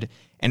go ahead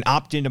and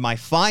opt into my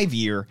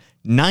 5-year,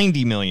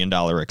 $90 million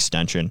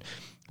extension,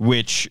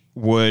 which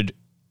would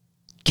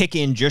kick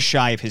in just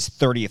shy of his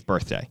 30th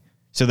birthday.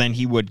 So then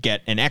he would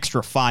get an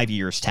extra 5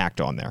 years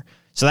tacked on there.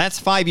 So that's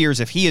 5 years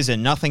if he is a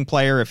nothing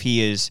player, if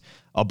he is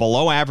a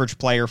below average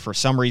player for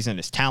some reason,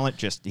 his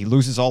talent he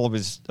loses all of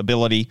his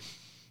ability,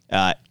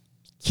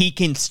 he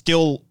can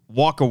still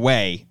walk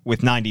away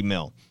with 90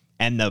 mil.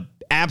 And the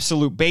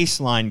absolute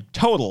baseline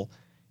total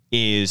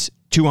is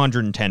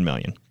 $210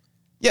 million.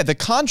 Yeah, the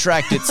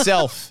contract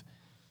itself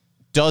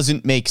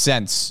doesn't make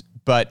sense,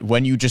 but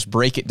when you just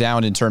break it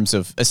down in terms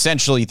of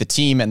essentially the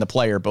team and the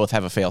player both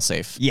have a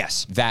failsafe,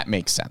 yes, that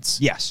makes sense.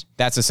 Yes.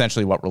 That's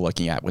essentially what we're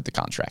looking at with the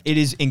contract. It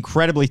is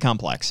incredibly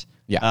complex.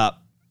 Yeah.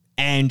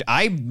 And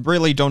I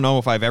really don't know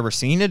if I've ever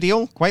seen a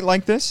deal quite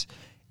like this.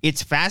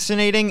 It's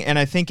fascinating, and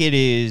I think it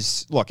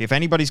is, look, if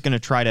anybody's going to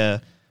try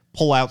to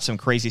pull out some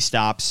crazy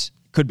stops,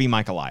 could be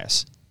Mike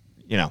Elias.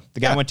 You know,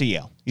 the guy went to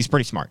Yale. He's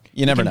pretty smart.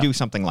 You never know. do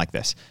something like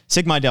this.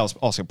 Sig Mejdal's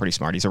also pretty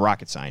smart. He's a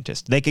rocket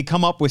scientist. They could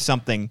come up with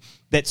something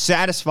that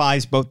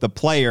satisfies both the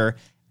player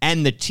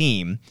and the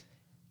team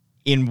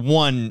in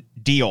one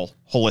deal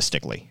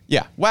holistically.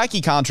 Yeah.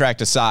 Wacky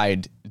contract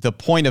aside, the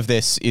point of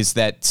this is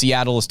that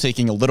Seattle is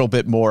taking a little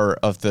bit more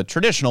of the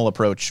traditional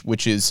approach,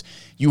 which is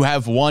you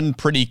have one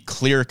pretty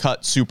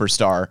clear-cut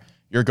superstar.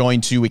 You're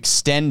going to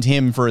extend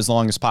him for as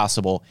long as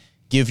possible.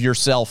 Give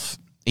yourself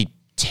a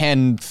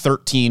 10,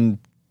 13,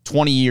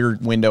 20-year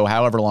window,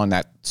 however long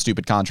that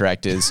stupid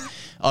contract is,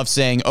 of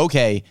saying,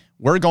 okay,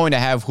 we're going to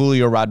have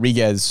Julio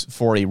Rodriguez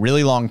for a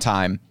really long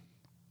time.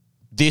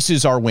 This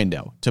is our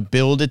window to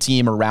build a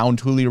team around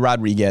Julio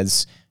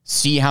Rodriguez,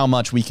 see how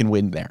much we can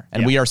win there.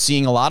 And we are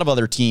seeing a lot of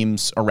other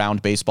teams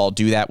around baseball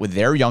do that with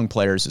their young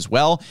players as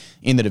well.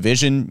 In the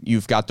division,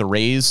 you've got the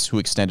Rays, who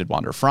extended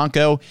Wander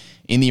Franco.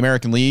 In the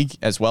American League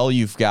as well,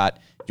 you've got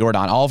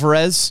Yordan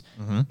Alvarez.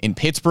 In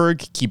Pittsburgh,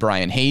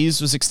 Ke'Bryan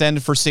Hayes was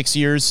extended for 6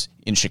 years.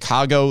 In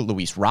Chicago,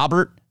 Luis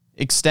Robert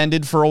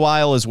extended for a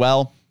while as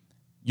well.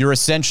 You're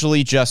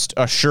essentially just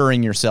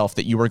assuring yourself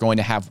that you are going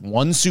to have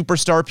one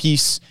superstar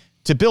piece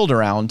to build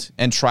around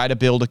and try to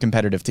build a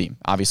competitive team.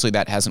 Obviously,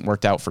 that hasn't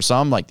worked out for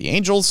some, like the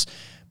Angels,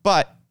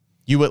 but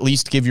you at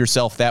least give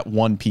yourself that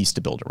one piece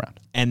to build around.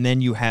 And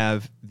then you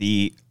have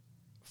the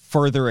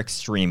further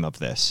extreme of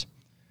this,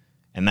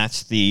 and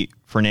that's the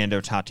Fernando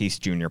Tatis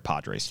Jr.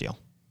 Padres deal.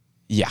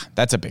 Yeah,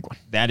 that's a big one.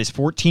 That is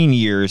 14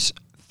 years,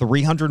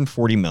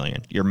 $340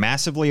 million. You're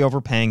massively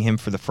overpaying him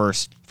for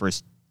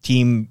his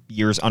team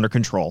years under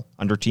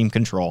team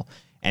control,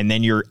 and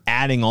then you're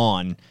adding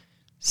on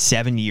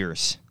 7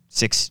 years.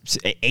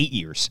 8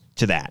 years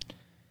to that.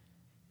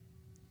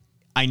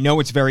 I know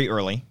it's very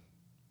early,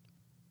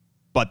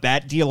 but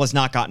that deal has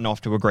not gotten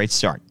off to a great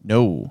start.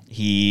 No.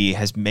 He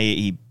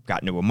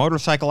got into a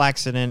motorcycle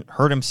accident,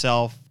 hurt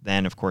himself,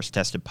 then of course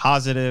tested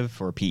positive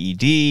for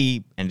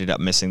PED, ended up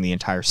missing the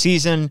entire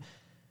season.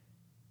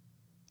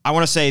 I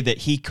want to say that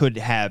he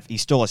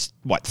still has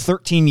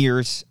 13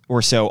 years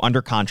or so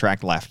under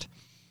contract left.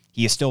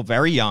 He is still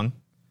very young.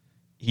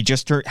 He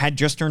had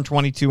just turned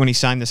 22 when he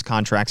signed this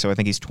contract, so I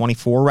think he's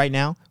 24 right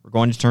now. We're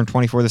going to turn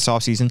 24 this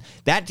offseason.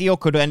 That deal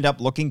could end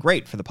up looking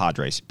great for the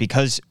Padres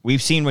because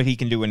we've seen what he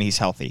can do when he's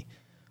healthy.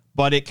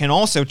 But it can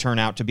also turn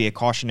out to be a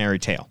cautionary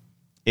tale.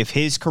 If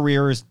his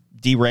career is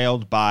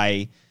derailed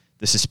by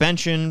the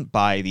suspension,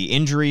 by the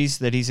injuries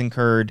that he's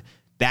incurred,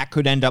 that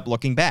could end up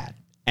looking bad.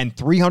 And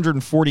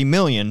 $340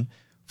 million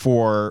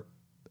for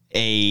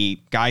a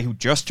guy who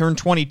just turned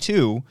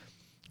 22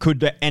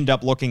 could end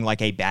up looking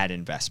like a bad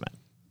investment.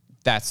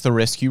 That's the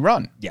risk you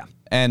run. Yeah.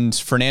 And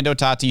Fernando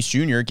Tatis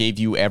Jr. gave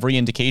you every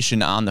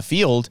indication on the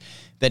field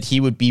that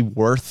he would be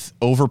worth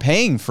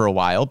overpaying for a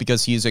while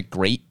because he's a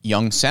great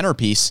young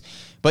centerpiece,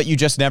 but you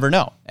just never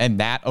know. And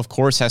that, of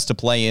course, has to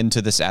play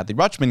into this Adley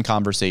Rutschman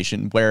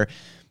conversation where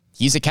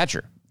he's a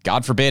catcher.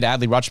 God forbid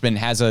Adley Rutschman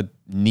has a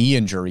knee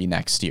injury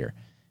next year,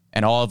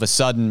 and all of a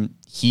sudden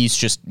he's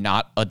just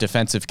not a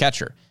defensive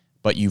catcher,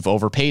 but you've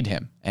overpaid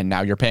him, and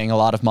now you're paying a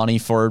lot of money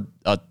for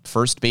a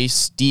first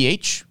base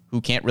DH who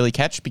can't really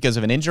catch because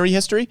of an injury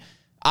history.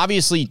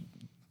 Obviously,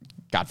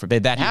 God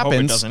forbid that happens.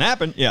 Hope it doesn't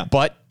happen, yeah.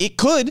 But it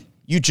could.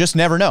 You just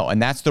never know,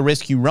 and that's the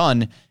risk you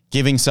run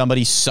giving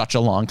somebody such a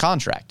long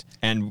contract.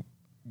 And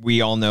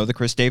we all know the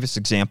Chris Davis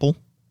example.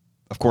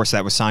 Of course,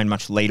 that was signed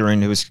much later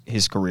into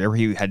his career.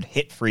 He had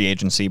hit free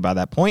agency by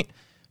that point.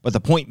 But the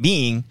point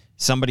being,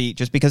 somebody,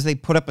 just because they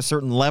put up a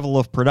certain level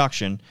of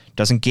production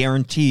doesn't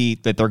guarantee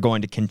that they're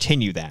going to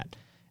continue that.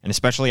 And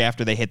especially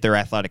after they hit their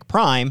athletic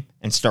prime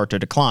and start to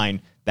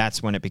decline,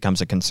 that's when it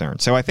becomes a concern.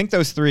 So I think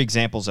those three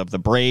examples of the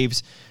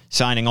Braves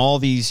signing all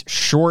these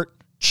short,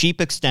 cheap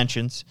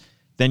extensions,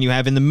 then you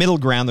have in the middle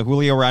ground the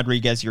Julio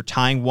Rodriguez, you're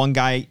tying one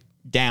guy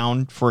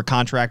down for a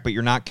contract, but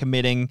you're not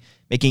making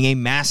a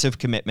massive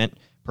commitment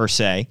per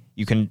se.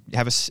 You can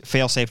have a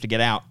fail-safe to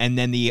get out. And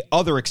then the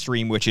other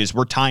extreme, which is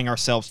we're tying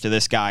ourselves to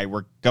this guy,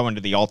 we're going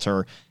to the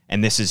altar,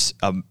 and this is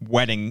a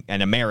wedding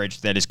and a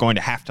marriage that is going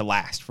to have to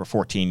last for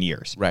 14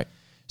 years. Right.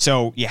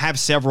 So you have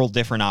several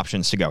different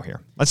options to go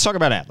here. Let's talk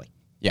about Adley.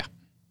 Yeah.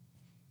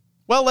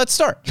 Well, let's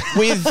start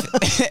with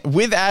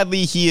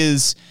Adley. He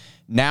has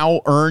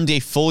now earned a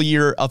full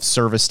year of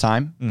service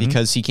time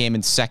because he came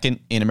in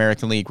second in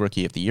American League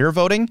Rookie of the Year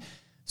voting.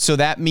 So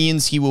that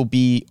means he will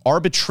be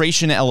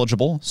arbitration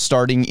eligible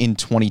starting in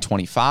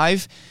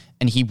 2025,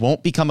 and he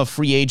won't become a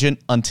free agent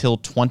until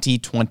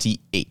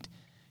 2028.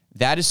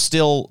 That is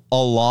still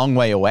a long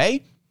way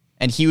away,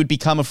 and he would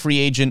become a free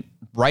agent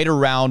right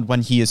around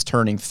when he is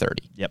turning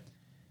 30. Yep.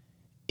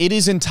 It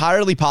is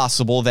entirely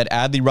possible that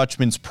Adley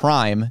Rutschman's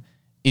prime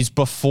is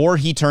before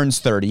he turns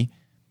 30.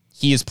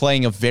 He is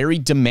playing a very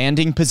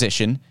demanding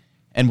position,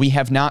 and we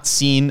have not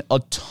seen a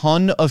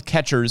ton of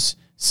catchers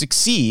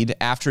succeed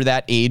after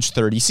that age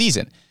 30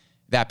 season.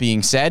 That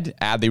being said,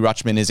 Adley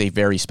Rutschman is a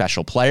very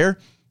special player,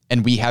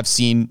 and we have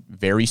seen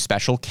very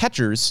special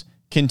catchers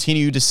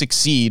continue to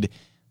succeed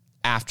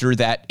after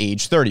that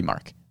age 30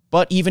 mark.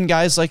 But even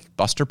guys like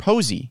Buster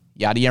Posey,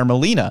 Yadier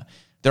Molina,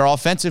 their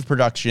offensive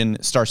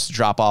production starts to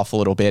drop off a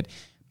little bit.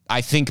 I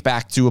think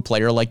back to a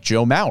player like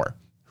Joe Mauer,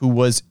 who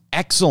was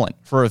excellent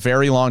for a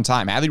very long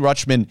time. Adley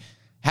Rutschman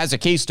has a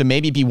case to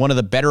maybe be one of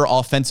the better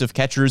offensive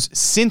catchers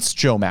since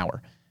Joe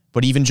Mauer.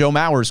 But even Joe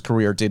Mauer's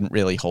career didn't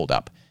really hold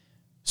up.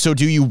 So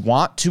do you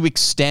want to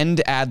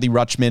extend Adley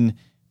Rutschman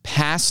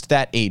past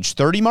that age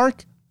 30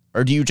 mark?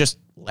 Or do you just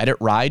let it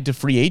ride to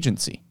free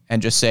agency and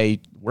just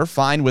say, we're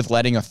fine with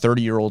letting a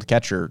 30-year-old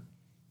catcher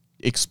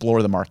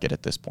explore the market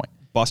at this point?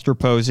 Buster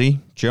Posey,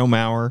 Joe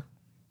Mauer,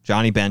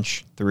 Johnny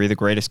Bench, three of the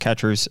greatest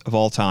catchers of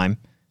all time.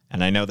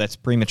 And I know that's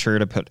premature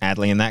to put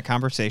Adley in that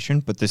conversation,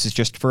 but this is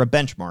just for a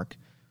benchmark,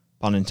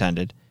 pun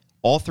intended.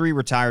 All three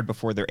retired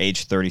before their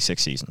age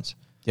 36 seasons.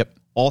 Yep.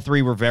 All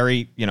three were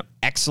very,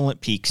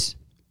 excellent peaks,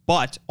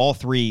 but all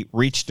three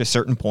reached a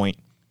certain point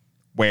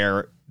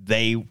where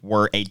they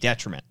were a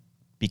detriment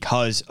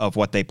because of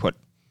what they put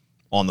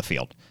on the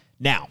field.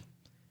 Now,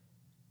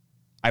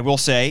 I will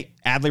say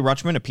Adley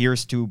Rutschman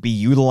appears to be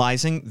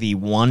utilizing the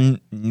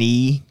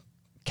one-knee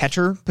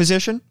catcher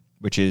position,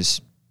 which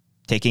is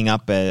taking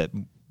up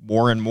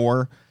more and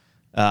more,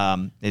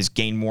 has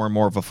gained more and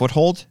more of a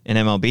foothold in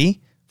MLB.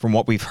 From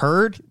what we've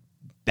heard,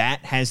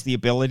 that has the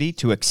ability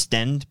to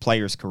extend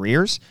players'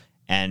 careers,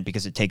 and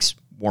because it takes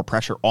more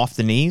pressure off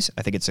the knees,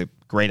 I think it's a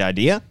great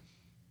idea.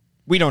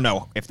 We don't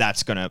know if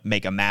that's going to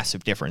make a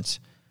massive difference.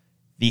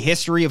 The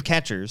history of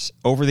catchers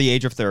over the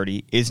age of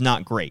 30 is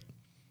not great.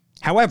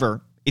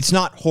 However, it's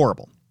not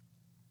horrible.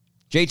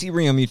 JT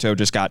Realmuto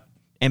just got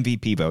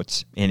MVP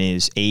votes in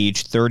his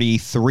age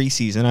 33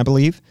 season, I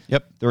believe.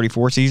 Yep.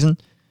 34 season.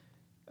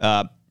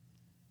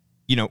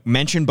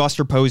 Mention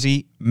Buster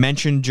Posey,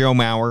 mention Joe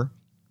Mauer.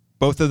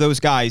 Both of those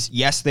guys,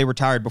 yes, they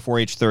retired before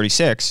age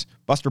 36.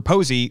 Buster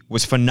Posey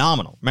was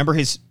phenomenal. Remember,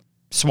 his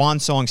swan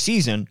song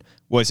season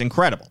was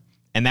incredible.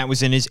 And that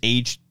was in his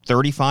age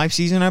 35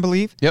 season, I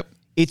believe. Yep.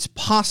 It's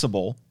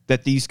possible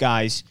that these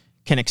guys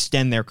can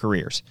extend their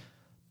careers.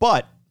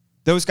 But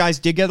those guys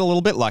did get a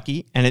little bit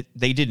lucky, and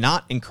they did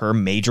not incur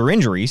major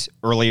injuries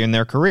early in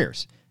their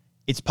careers.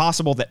 It's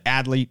possible that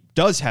Adley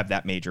does have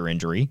that major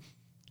injury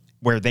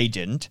where they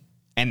didn't,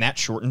 and that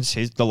shortens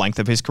the length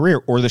of his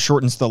career, or that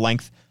shortens the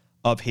length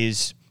of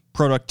his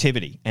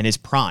productivity and his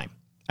prime.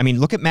 I mean,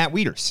 look at Matt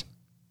Wieters,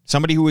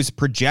 somebody who was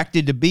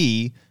projected to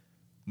be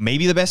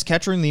maybe the best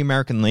catcher in the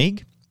American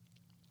League,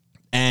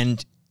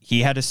 and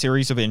he had a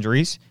series of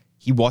injuries.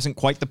 he wasn't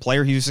quite the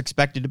player he was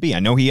expected to be. I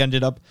know he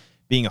ended up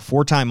being a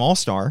 4-time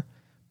All-Star,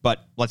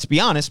 but let's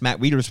be honest, Matt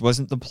Wieters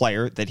wasn't the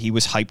player that he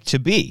was hyped to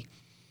be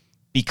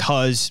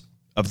because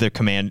of the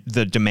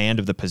demand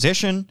of the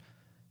position,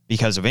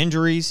 because of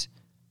injuries.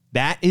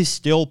 That is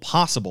still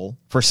possible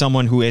for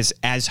someone who is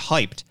as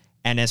hyped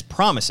and as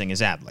promising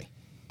as Adley.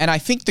 And I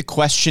think the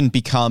question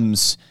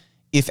becomes,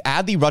 if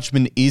Adley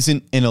Rutschman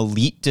isn't an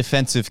elite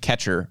defensive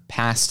catcher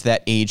past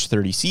that age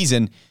 30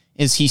 season,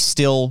 is he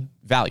still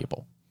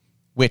valuable?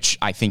 Which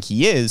I think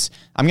he is.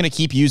 I'm going to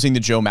keep using the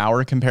Joe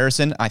Mauer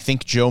comparison. I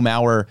think Joe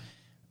Mauer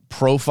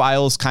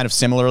profiles kind of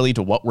similarly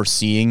to what we're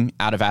seeing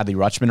out of Adley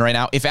Rutschman right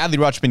now. If Adley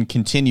Rutschman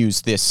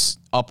continues this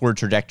upward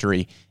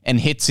trajectory and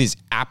hits his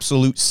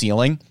absolute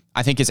ceiling,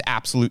 I think his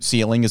absolute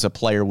ceiling is a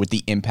player with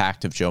the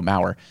impact of Joe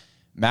Mauer.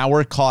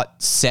 Mauer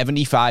caught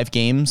 75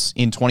 games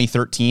in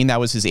 2013. That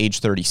was his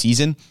age 30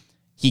 season.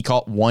 He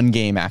caught 1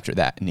 game after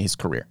that in his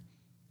career.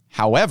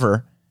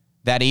 However,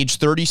 that age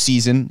 30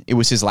 season, it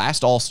was his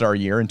last All-Star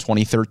year in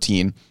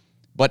 2013.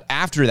 But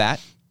after that,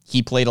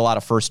 he played a lot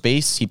of first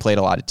base. He played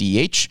a lot of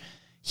DH.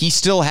 He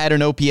still had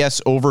an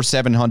OPS over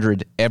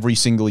 700 every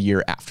single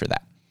year after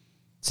that.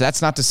 So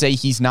that's not to say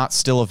he's not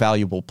still a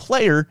valuable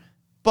player,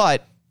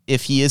 but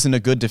if he isn't a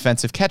good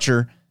defensive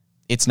catcher,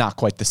 it's not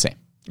quite the same.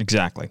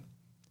 Exactly.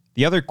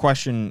 The other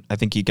question I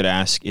think you could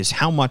ask is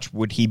how much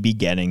would he be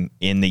getting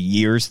in the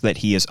years that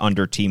he is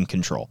under team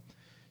control?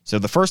 So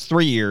the first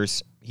 3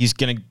 years, he's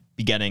going to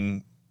be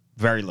getting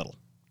very little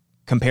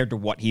compared to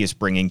what he is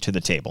bringing to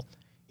the table.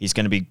 He's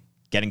going to be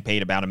getting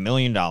paid about $1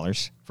 million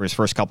for his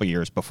first couple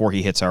years before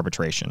he hits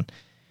arbitration.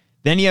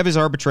 Then you have his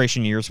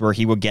arbitration years where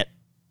he will get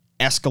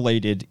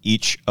escalated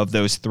each of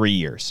those 3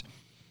 years.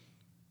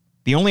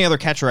 The only other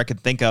catcher I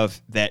could think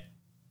of that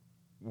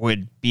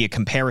would be a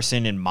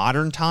comparison in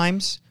modern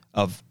times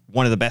of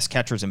one of the best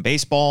catchers in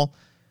baseball,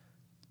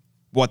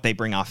 what they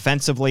bring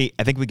offensively,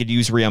 I think we could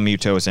use Real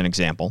Muto as an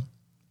example,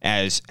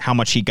 as how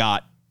much he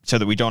got so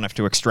that we don't have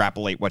to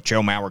extrapolate what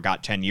Joe Mauer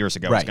got 10 years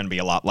ago. Right. It's going to be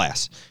a lot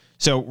less.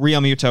 So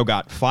Real Muto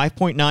got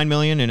 $5.9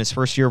 million in his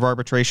first year of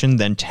arbitration,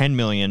 then $10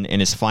 million in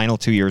his final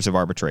 2 years of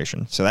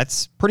arbitration. So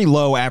that's pretty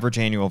low average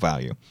annual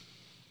value.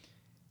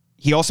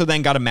 He also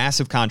then got a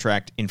massive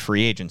contract in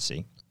free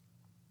agency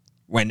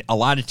when a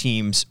lot of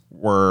teams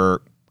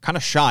were kind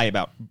of shy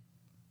about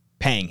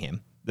paying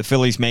him. The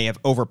Phillies may have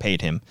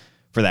overpaid him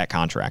for that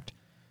contract.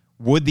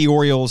 Would the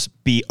Orioles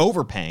be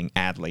overpaying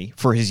Adley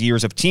for his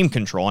years of team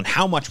control, and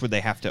how much would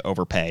they have to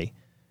overpay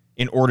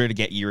in order to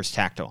get years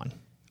tacked on?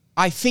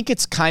 I think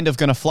it's kind of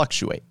going to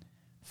fluctuate.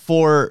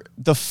 For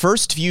the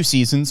first few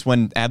seasons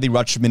when Adley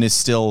Rutschman is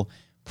still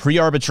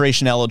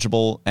pre-arbitration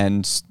eligible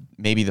and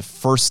maybe the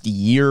first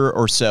year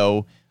or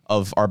so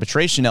of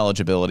arbitration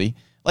eligibility,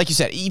 like you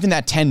said, even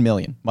that $10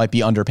 million might be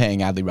underpaying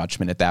Adley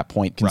Rutschman at that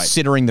point,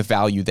 considering the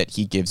value that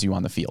he gives you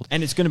on the field.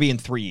 And it's going to be in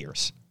 3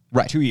 years.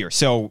 Right. 2 years.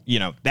 So,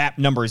 that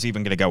number is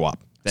even going to go up.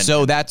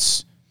 So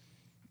that's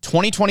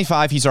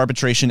 2025, he's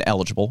arbitration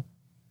eligible.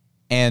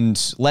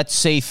 And let's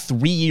say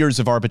 3 years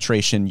of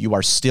arbitration, you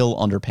are still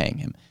underpaying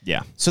him.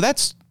 Yeah. So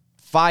that's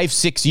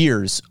 5-6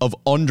 years of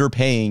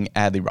underpaying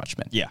Adley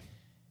Rutschman. Yeah.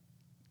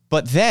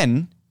 But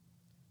then,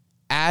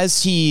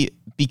 as he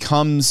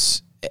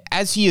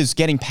is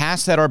getting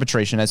past that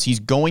arbitration, as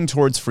he's going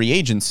towards free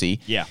agency,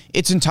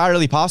 it's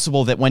entirely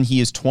possible that when he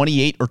is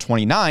 28 or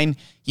 29,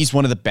 he's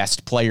one of the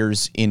best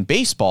players in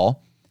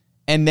baseball.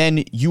 And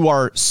then you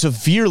are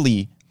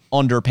severely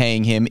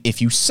underpaying him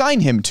if you sign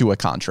him to a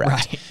contract.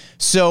 Right.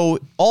 So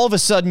all of a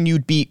sudden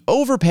you'd be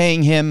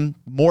overpaying him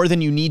more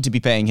than you need to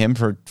be paying him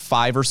for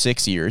 5 or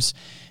 6 years.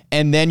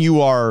 And then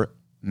you are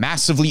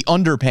massively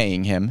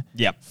underpaying him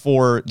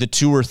for the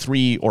 2 or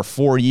 3 or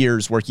 4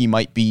 years where he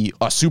might be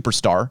a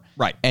superstar.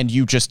 Right. And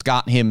you just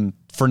got him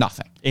for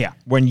nothing. Yeah.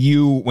 When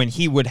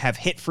he would have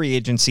hit free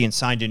agency and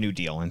signed a new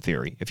deal, in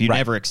theory, if you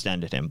never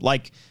extended him.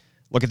 Like,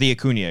 look at the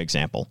Acuna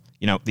example.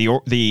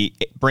 The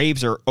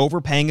Braves are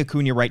overpaying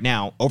Acuna right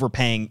now,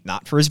 overpaying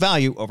not for his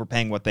value,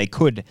 overpaying what they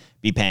could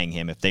be paying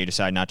him if they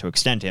decide not to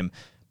extend him.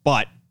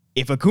 But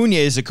if Acuna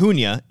is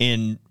Acuna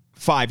in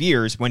 5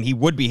 years, when he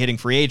would be hitting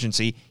free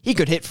agency, he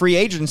could hit free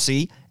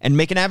agency and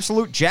make an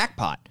absolute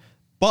jackpot.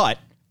 But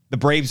the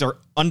Braves are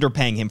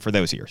underpaying him for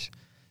those years.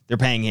 They're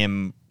paying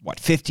him,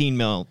 $15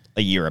 million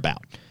a year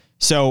about.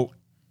 So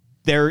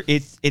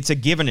it's a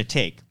give and a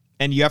take.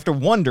 And you have to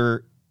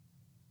wonder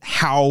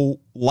how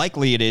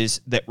likely it is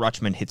that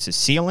Rutschman hits his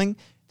ceiling,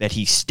 that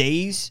he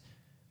stays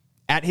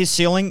at his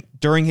ceiling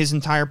during his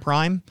entire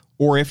prime,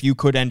 or if you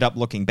could end up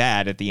looking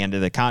bad at the end of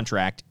the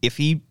contract if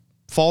he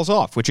falls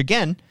off, which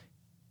again,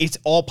 it's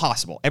all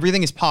possible.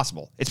 Everything is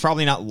possible. It's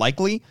probably not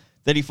likely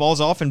that he falls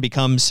off and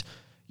becomes,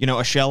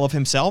 a shell of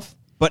himself,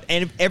 but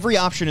every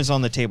option is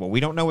on the table. We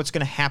don't know what's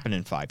going to happen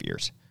in 5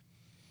 years.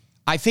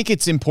 I think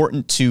it's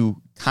important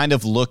to kind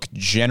of look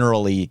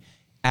generally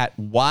at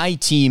why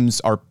teams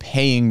are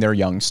paying their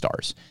young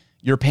stars.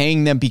 You're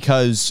paying them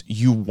because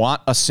you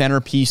want a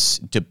centerpiece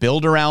to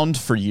build around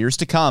for years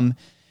to come,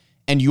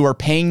 and you are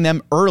paying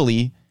them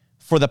early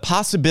for the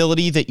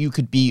possibility that you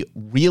could be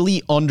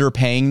really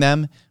underpaying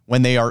them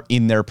when they are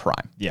in their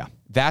prime. Yeah.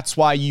 That's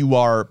why you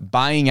are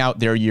buying out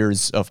their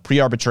years of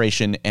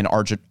pre-arbitration and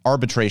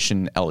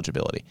arbitration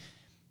eligibility.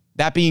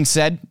 That being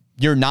said,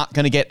 you're not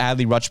going to get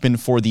Adley Rutschman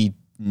for the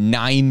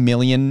 $9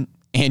 million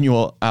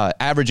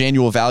average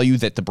annual value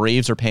that the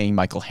Braves are paying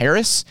Michael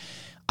Harris.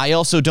 I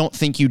also don't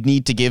think you'd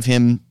need to give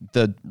him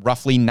the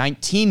roughly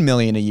 $19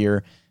 million a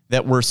year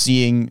that we're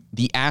seeing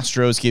the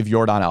Astros give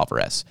Yordan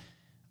Alvarez.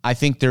 I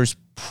think there's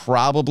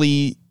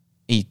probably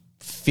a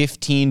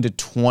 15 to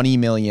 20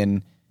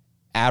 million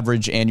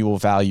average annual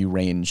value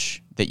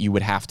range that you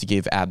would have to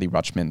give Adley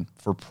Rutschman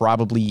for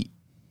probably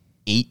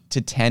 8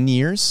 to 10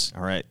 years.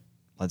 All right.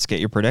 Let's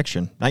get your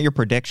prediction. Not your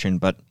prediction,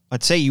 but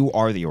let's say you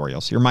are the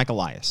Orioles. You're Mike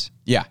Elias.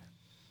 Yeah.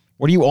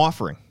 What are you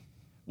offering?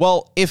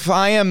 Well, if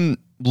I am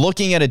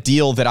looking at a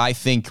deal that I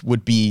think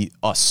would be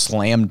a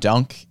slam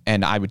dunk,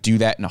 and I would do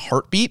that in a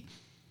heartbeat,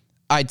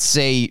 I'd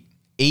say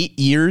 8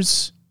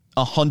 years,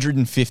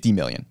 $150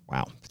 million.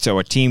 Wow. So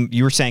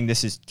you were saying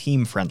this is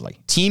team friendly.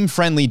 Team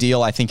friendly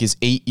deal, I think, is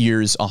 8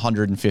 years,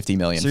 $150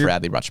 million for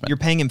Adley Rutschman. You're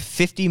paying him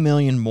 $50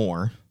 million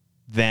more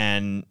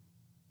than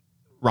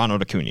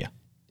Ronald Acuna.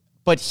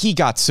 But he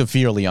got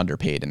severely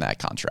underpaid in that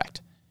contract.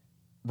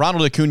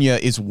 Ronald Acuna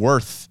is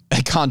worth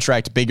a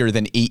contract bigger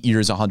than 8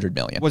 years, $100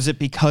 million. Was it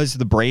because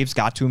the Braves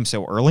got to him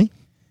so early?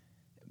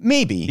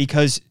 Maybe.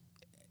 Because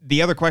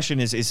the other question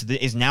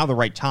is now the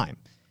right time?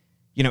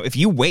 You know, if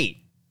you wait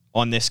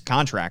on this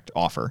contract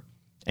offer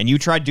and you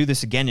try to do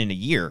this again in a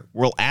year,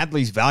 will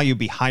Adley's value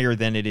be higher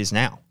than it is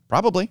now?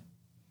 Probably.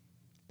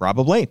 There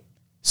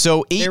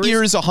So 8 is-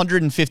 years,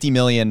 $150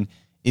 million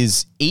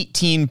is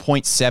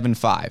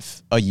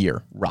 18.75 a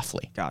year,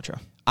 roughly. Gotcha.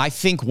 I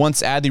think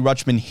once Adley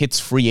Rutschman hits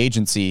free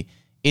agency,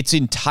 it's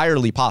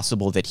entirely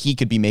possible that he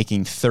could be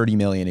making $30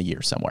 million a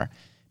year somewhere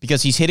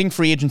because he's hitting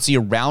free agency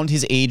around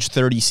his age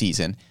 30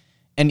 season.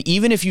 And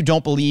even if you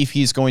don't believe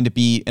he's going to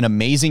be an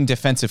amazing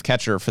defensive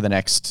catcher for the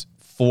next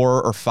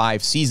 4 or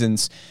 5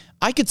 seasons,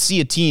 I could see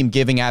a team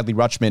giving Adley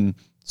Rutschman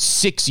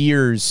 6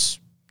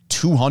 years,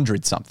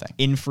 200 something.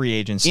 In free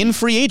agency.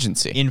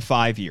 In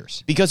 5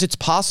 years. Because it's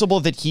possible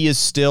that he is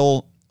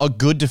still a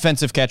good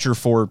defensive catcher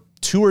for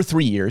 2 or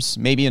 3 years,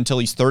 maybe until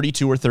he's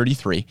 32 or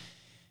 33.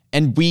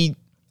 And we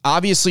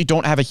obviously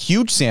don't have a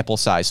huge sample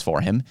size for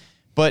him,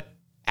 but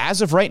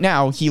as of right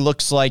now, he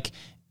looks like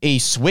a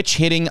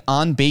switch-hitting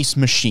on-base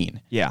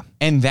machine. Yeah.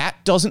 And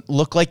that doesn't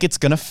look like it's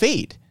going to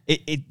fade.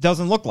 It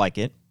doesn't look like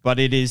it, but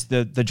it is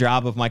the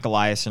job of Mike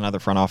Elias and other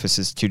front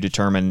offices to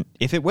determine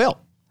if it will.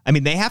 I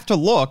mean, they have to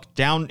look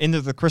down into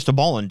the crystal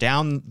ball and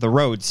down the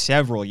road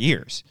several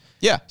years.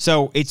 Yeah.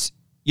 So it's,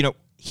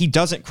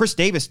 Chris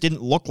Davis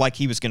didn't look like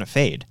he was going to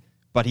fade,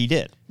 but he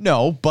did.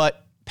 No,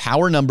 but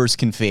power numbers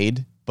can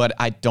fade, but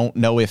I don't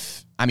know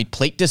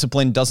plate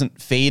discipline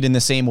doesn't fade in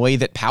the same way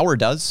that power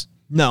does.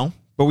 No,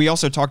 but we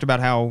also talked about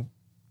how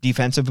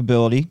defensive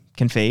ability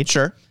can fade.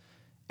 Sure.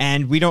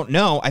 And we don't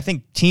know. I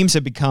think teams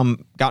have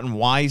gotten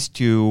wise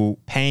to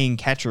paying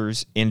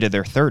catchers into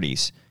their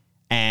 30s.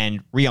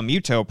 And Real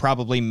Muto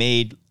probably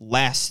made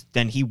less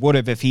than he would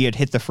have if he had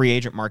hit the free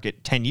agent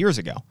market 10 years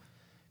ago.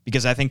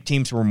 Because I think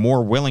teams were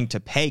more willing to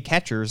pay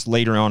catchers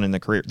later on in the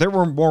career. They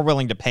were more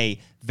willing to pay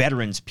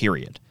veterans,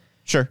 period.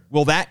 Sure.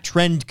 Will that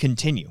trend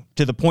continue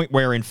to the point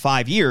where in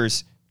 5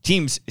 years,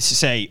 teams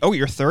say, oh,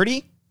 you're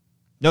 30?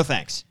 No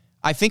thanks.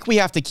 I think we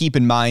have to keep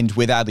in mind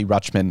with Adley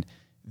Rutschman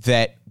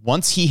that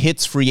once he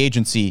hits free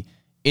agency,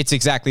 it's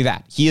exactly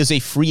that. He is a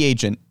free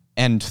agent,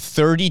 and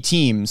 30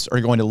 teams are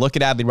going to look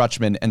at Adley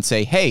Rutschman and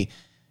say, hey,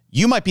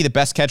 you might be the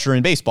best catcher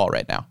in baseball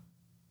right now.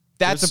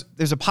 There's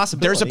a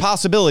possibility. There's a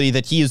possibility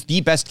that he is the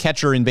best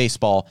catcher in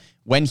baseball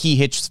when he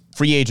hits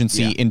free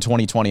agency in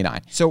 2029.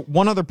 So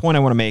one other point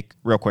I want to make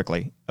real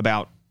quickly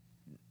about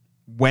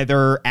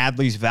whether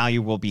Adley's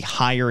value will be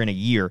higher in a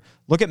year.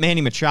 Look at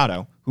Manny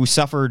Machado, who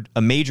suffered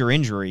a major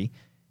injury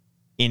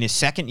in his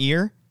second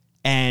year.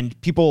 And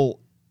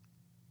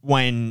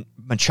when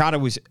Machado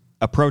was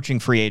approaching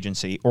free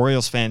agency,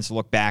 Orioles fans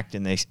looked back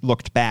and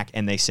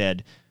they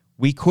said,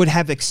 we could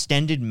have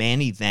extended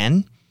Manny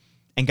then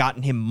and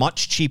gotten him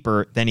much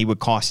cheaper than he would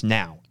cost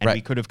now. And we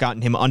could have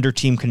gotten him under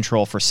team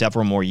control for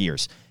several more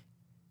years.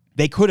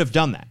 They could have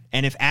done that.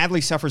 And if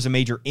Adley suffers a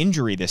major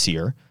injury this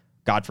year,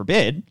 God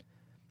forbid,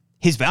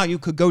 his value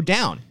could go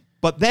down.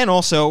 But then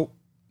also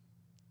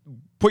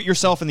put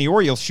yourself in the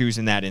Orioles' shoes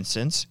in that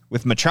instance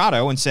with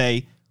Machado and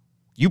say,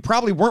 you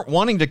probably weren't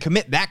wanting to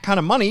commit that kind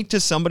of money to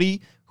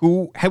somebody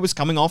who was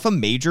coming off a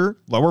major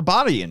lower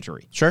body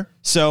injury. Sure.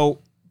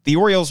 So the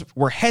Orioles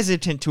were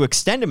hesitant to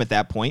extend him at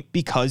that point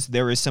because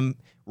there is some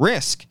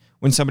risk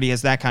when somebody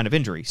has that kind of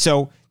injury.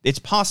 So it's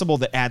possible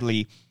that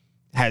Adley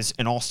has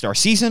an all-star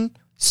season,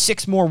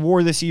 6 more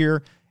WAR this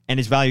year, and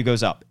his value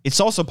goes up.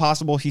 It's also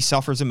possible he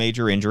suffers a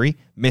major injury,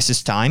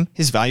 misses time,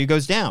 his value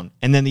goes down.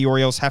 And then the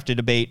Orioles have to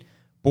debate,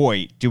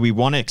 boy, do we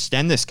want to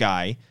extend this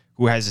guy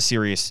who has a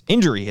serious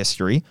injury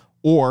history,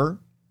 or,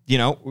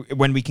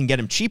 when we can get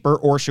him cheaper,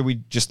 or should we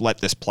just let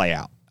this play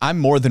out? I'm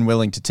more than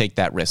willing to take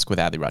that risk with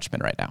Adley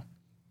Rutschman right now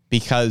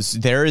because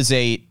there is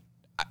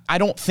I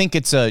don't think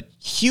it's a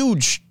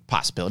huge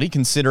possibility,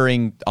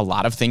 considering a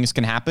lot of things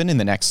can happen in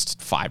the next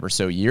 5 or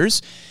so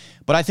years.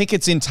 But I think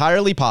it's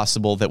entirely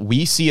possible that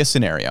we see a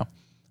scenario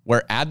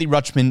where Adley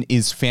Rutschman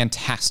is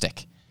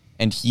fantastic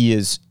and he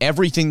is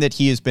everything that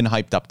he has been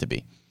hyped up to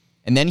be.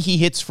 And then he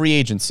hits free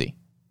agency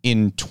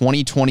in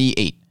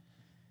 2028.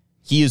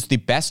 He is the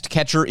best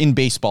catcher in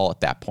baseball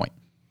at that point.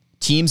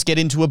 Teams get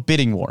into a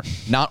bidding war,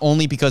 not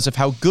only because of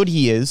how good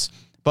he is,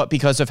 but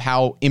because of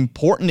how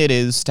important it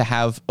is to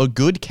have a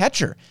good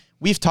catcher.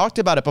 We've talked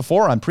about it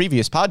before on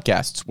previous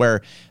podcasts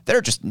where there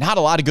are just not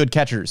a lot of good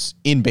catchers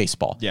in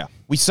baseball. Yeah.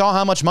 We saw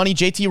how much money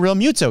JT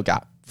Realmuto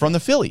got from the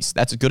Phillies.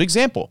 That's a good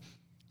example.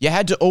 You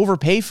had to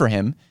overpay for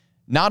him,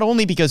 not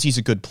only because he's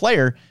a good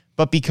player,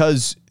 but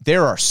because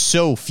there are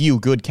so few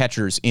good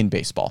catchers in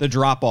baseball. The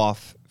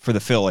drop-off for the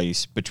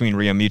Phillies between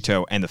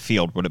Realmuto and the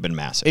field would have been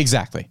massive.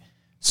 Exactly.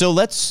 So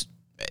let's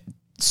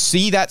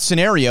see that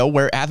scenario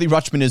where Adley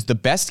Rutschman is the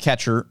best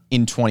catcher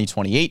in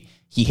 2028.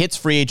 He hits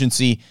free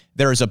agency.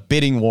 There is a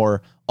bidding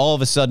war. All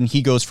of a sudden,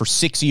 he goes for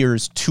 6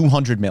 years,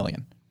 $200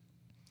 million.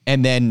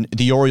 And then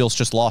the Orioles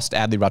just lost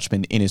Adley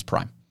Rutschman in his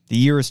prime. The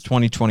year is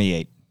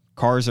 2028.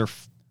 Cars are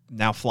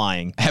now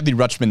flying. Adley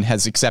Rutschman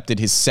has accepted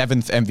his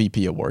 7th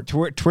MVP award.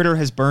 Twitter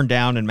has burned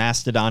down and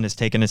Mastodon has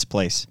taken its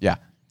place. Yeah.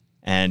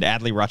 And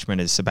Adley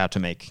Rutschman is about to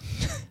make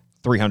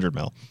 $300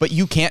 million. But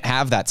you can't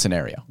have that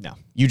scenario. No.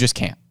 You just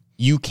can't.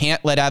 You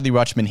can't let Adley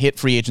Rutschman hit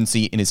free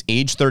agency in his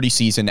age 30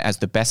 season as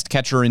the best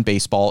catcher in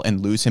baseball and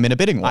lose him in a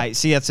bidding war. I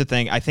see. That's the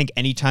thing. I think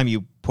anytime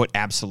you put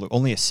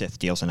only a Sith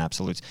deals in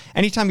absolutes.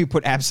 Anytime you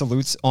put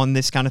absolutes on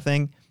this kind of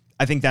thing,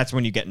 I think that's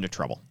when you get into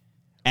trouble.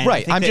 And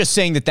right. I'm just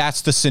saying that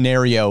that's the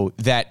scenario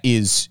that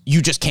is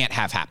you just can't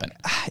have happen.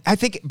 I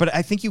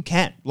think you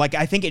can. Like,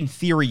 I think in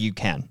theory you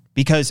can,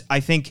 because I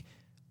think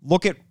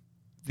look at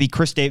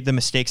the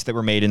mistakes that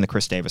were made in the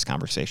Chris Davis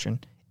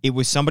conversation. It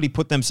was somebody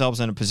put themselves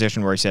in a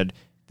position where he said,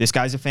 this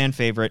guy's a fan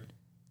favorite.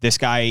 This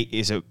guy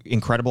is an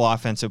incredible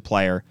offensive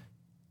player.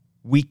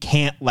 We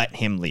can't let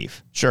him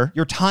leave. Sure.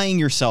 You're tying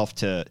yourself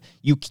to,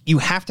 you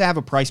have to have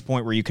a price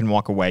point where you can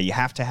walk away. You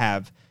have to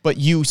have. But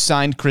you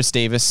signed Chris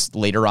Davis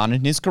later on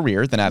in his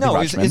career than Adley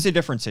Rutschman. No, it's a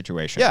different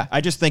situation. Yeah. I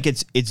just think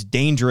it's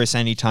dangerous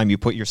anytime you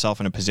put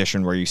yourself in a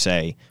position where you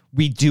say,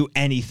 we do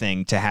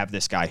anything to have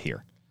this guy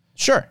here.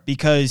 Sure.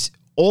 Because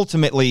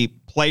ultimately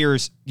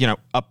players,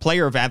 a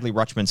player of Adley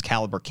Rutschman's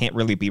caliber can't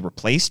really be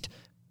replaced.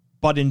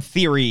 But in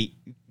theory,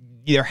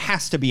 there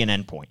has to be an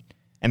endpoint,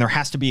 and there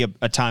has to be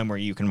a time where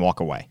you can walk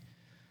away.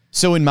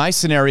 So in my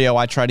scenario,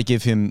 I try to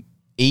give him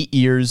 8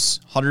 years,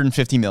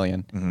 $150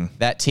 million. Mm-hmm.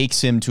 That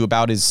takes him to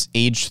about his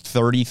age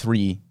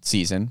 33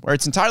 season, where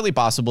it's entirely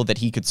possible that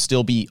he could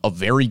still be a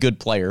very good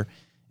player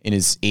in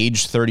his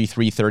age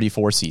 33,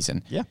 34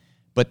 season. Yeah.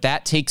 But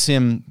that takes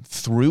him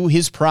through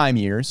his prime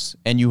years,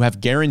 and you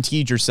have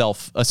guaranteed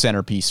yourself a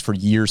centerpiece for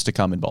years to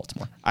come in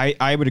Baltimore.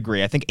 I would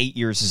agree. I think 8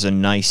 years is a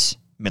nice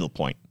middle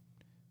point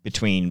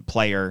between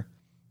player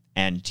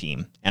and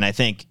team. And I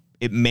think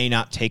it may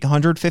not take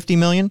 $150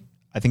 million.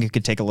 I think it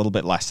could take a little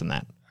bit less than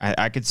that.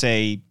 I could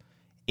say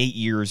 8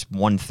 years,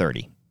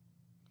 $130.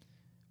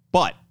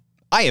 But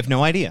I have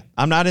no idea.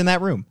 I'm not in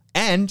that room.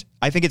 And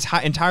I think it's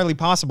entirely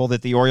possible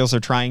that the Orioles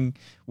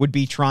would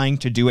be trying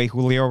to do a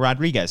Julio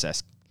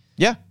Rodriguez-esque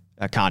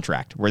a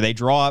contract where they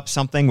draw up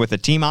something with a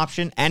team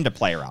option and a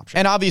player option.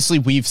 And obviously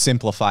we've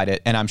simplified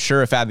it. And I'm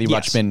sure if Adley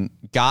Rutschman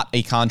got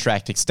a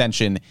contract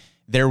extension,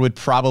 there would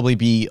probably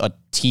be a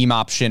team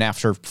option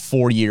after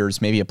 4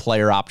 years, maybe a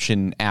player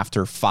option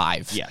after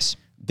 5. Yes.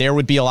 There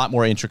would be a lot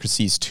more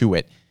intricacies to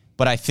it.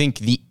 But I think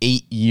the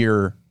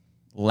 8-year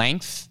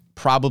length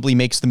probably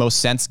makes the most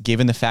sense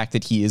given the fact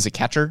that he is a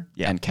catcher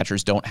and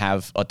catchers don't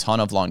have a ton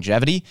of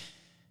longevity.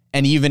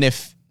 And even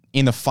if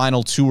in the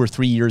final 2 or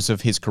 3 years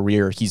of his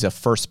career, he's a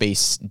first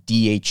base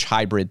DH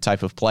hybrid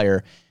type of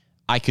player,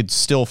 I could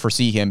still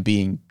foresee him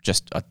being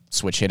just a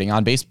switch hitting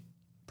on base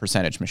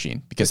percentage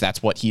machine because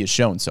that's what he has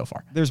shown so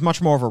far. There's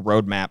much more of a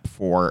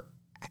roadmap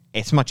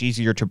it's much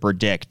easier to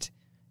predict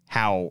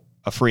how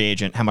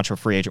much a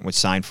free agent would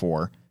sign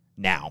for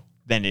now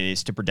than it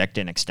is to predict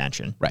an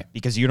extension. Right.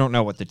 Because you don't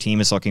know what the team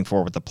is looking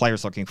for, what the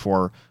player's looking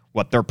for,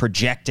 what they're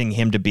projecting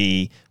him to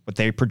be, what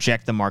they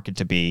project the market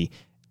to be.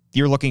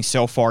 You're looking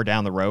so far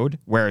down the road,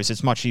 whereas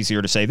it's much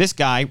easier to say this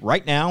guy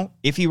right now,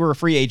 if he were a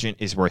free agent,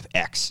 is worth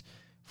X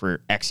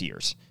for X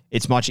years.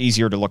 It's much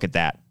easier to look at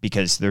that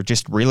because there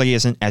just really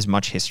isn't as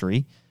much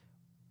history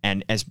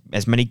and as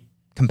many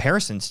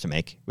comparisons to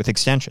make with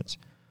extensions.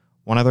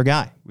 One other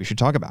guy we should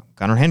talk about,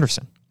 Gunnar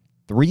Henderson,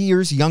 3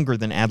 years younger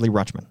than Adley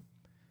Rutschman,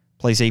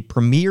 plays a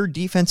premier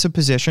defensive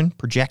position,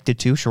 projected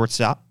to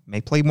shortstop,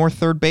 may play more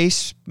third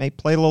base, may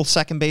play a little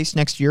second base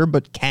next year,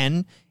 but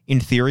can, in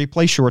theory,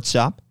 play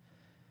shortstop.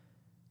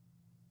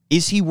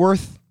 Is he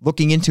worth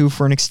looking into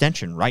for an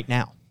extension right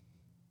now?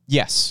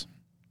 Yes.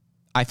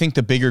 I think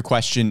the bigger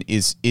question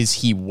is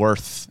he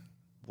worth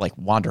like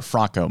Wander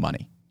Franco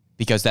money?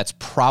 Because that's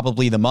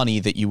probably the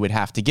money that you would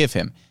have to give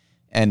him.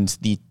 And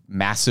the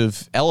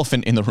massive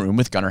elephant in the room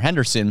with Gunnar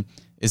Henderson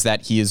is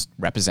that he is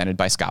represented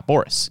by Scott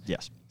Boras.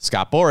 Yes.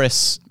 Scott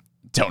Boras,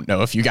 don't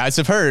know if you guys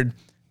have heard,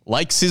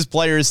 likes his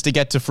players to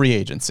get to free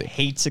agency.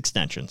 Hates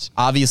extensions.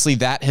 Obviously,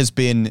 that has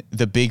been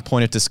the big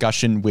point of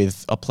discussion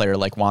with a player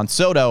like Juan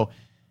Soto.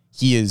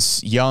 He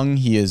is young.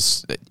 He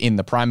is in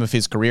the prime of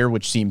his career,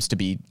 which seems to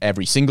be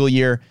every single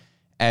year.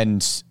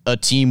 And a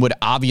team would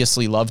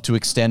obviously love to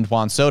extend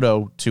Juan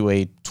Soto to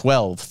a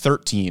 12,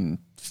 13,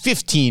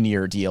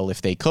 15-year deal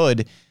if they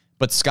could.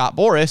 But Scott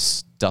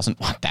Boras doesn't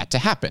want that to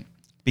happen.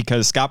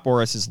 Because Scott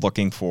Boras is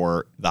looking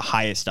for the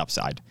highest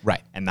upside.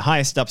 Right. And the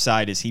highest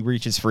upside is he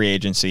reaches free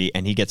agency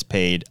and he gets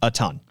paid a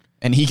ton.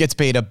 And he gets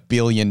paid $1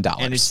 billion.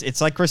 And it's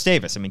like Chris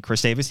Davis. I mean,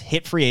 Chris Davis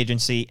hit free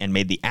agency and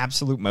made the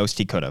absolute most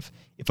he could have.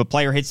 If a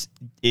player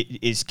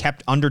is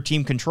kept under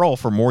team control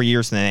for more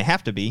years than they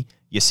have to be,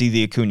 you see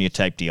the Acuna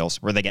type deals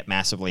where they get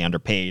massively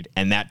underpaid,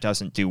 and that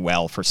doesn't do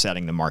well for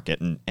setting the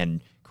market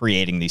and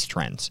creating these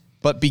trends.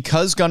 But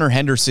because Gunnar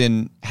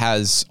Henderson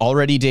has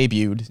already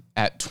debuted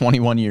at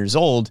 21 years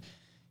old,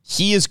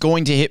 he is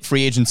going to hit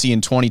free agency in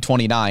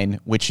 2029,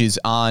 which is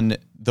on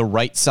the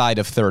right side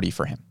of 30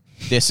 for him.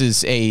 This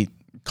is a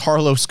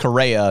Carlos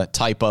Correa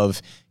type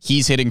of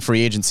he's hitting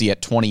free agency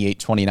at 28,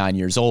 29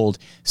 years old,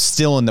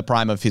 still in the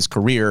prime of his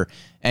career,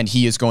 and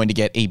he is going to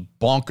get a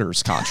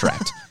bonkers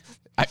contract.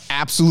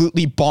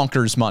 Absolutely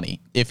bonkers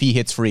money if he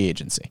hits free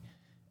agency.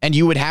 And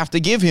you would have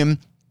to give him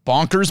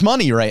bonkers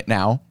money right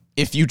now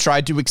if you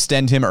tried to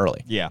extend him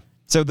early. Yeah.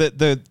 So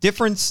the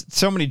difference,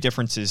 so many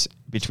differences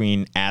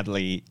between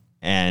Adley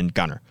and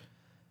Gunnar.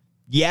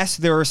 Yes,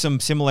 there are some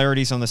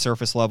similarities on the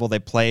surface level. They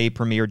play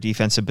premier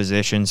defensive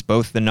positions,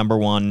 both the number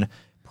one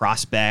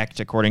prospect,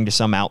 according to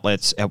some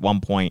outlets at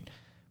one point.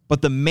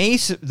 But the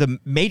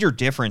major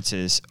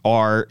differences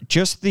are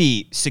just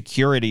the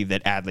security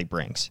that Adley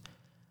brings.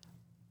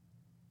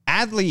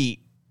 Adley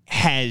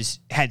has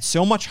had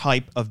so much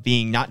hype of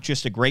being not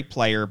just a great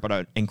player, but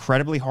an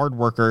incredibly hard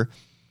worker,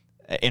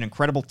 an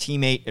incredible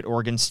teammate at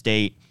Oregon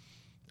State,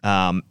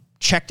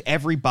 checked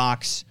every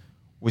box,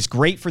 was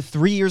great for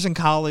 3 years in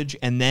college,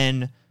 and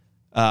then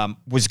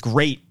was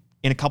great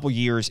in a couple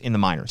years in the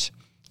minors.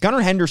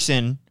 Gunnar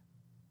Henderson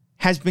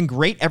has been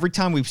great every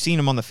time we've seen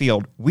him on the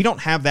field. We don't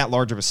have that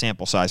large of a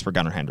sample size for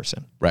Gunnar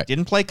Henderson. Right.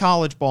 Didn't play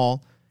college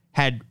ball,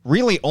 had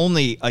really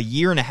only a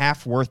year and a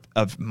half worth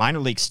of minor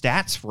league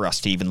stats for us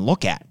to even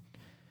look at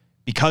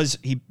because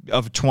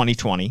of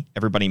 2020,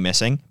 everybody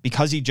missing,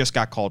 because he just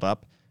got called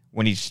up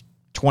when he's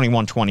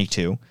 21,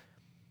 22.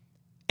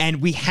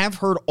 And we have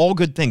heard all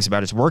good things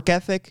about his work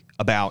ethic,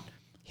 about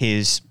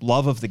his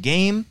love of the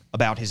game,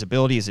 about his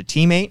ability as a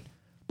teammate,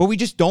 but we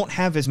just don't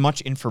have as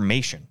much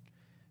information.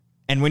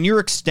 And when you're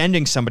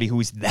extending somebody who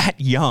is that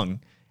young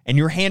and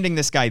you're handing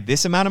this guy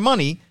this amount of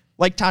money,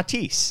 like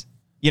Tatis,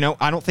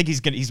 I don't think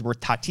he's worth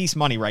Tatis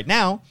money right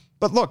now,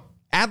 but look,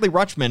 Adley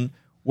Rutschman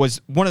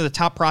was one of the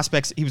top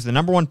prospects. He was the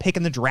number one pick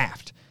in the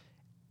draft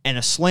and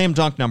a slam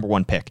dunk number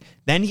one pick.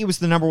 Then he was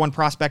the number one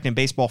prospect in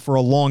baseball for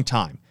a long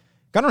time.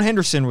 Gunnar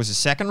Henderson was a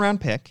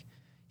second-round pick.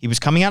 He was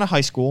coming out of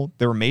high school.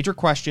 There were major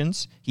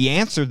questions. He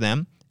answered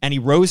them, and he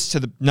rose to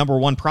the number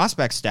one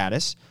prospect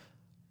status,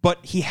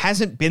 but he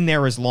hasn't been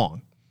there as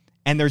long.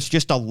 And there's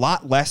just a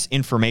lot less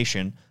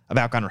information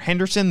about Gunnar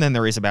Henderson than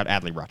there is about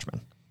Adley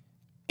Rutschman.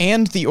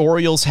 And the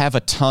Orioles have a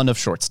ton of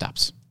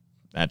shortstops.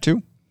 That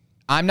too.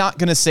 I'm not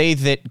going to say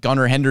that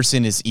Gunnar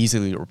Henderson is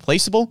easily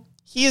replaceable.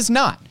 He is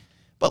not.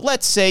 But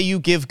let's say you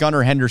give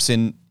Gunnar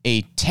Henderson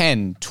a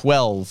 10,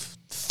 12,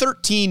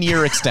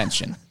 13-year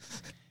extension.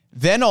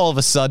 Then all of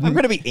a sudden, I'm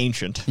going to be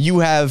ancient. You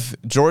have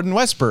Jordan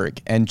Westburg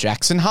and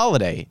Jackson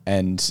Holliday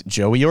and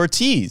Joey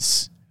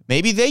Ortiz.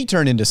 Maybe they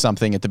turn into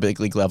something at the big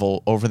league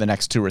level over the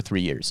next 2 or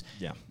 3 years.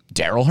 Yeah.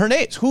 Darryl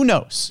Hernandez, who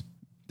knows?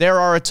 There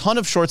are a ton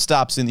of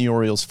shortstops in the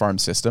Orioles farm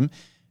system.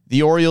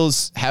 The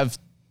Orioles have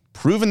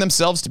proven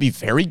themselves to be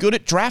very good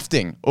at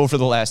drafting over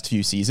the last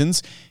few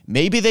seasons.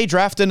 Maybe they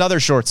draft another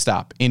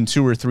shortstop in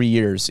 2 or 3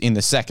 years in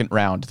the second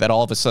round that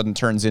all of a sudden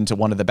turns into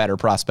one of the better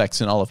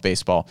prospects in all of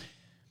baseball.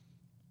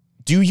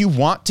 Do you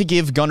want to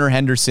give Gunnar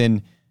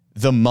Henderson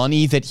the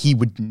money that he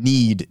would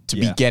need to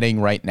be getting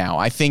right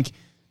now?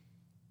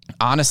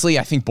 Honestly,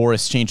 I think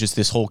Boras changes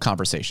this whole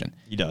conversation.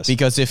 He does.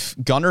 Because if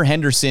Gunnar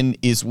Henderson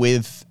is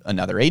with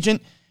another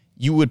agent,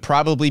 you would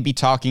probably be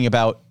talking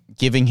about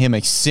giving him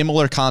a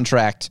similar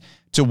contract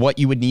to what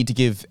you would need to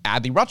give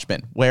Adley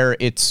Rutschman, where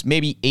it's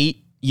maybe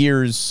 8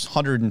 years,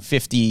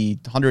 150,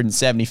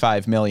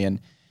 175 million.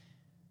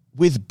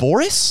 With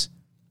Boras,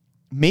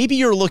 maybe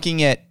you're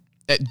looking at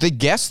the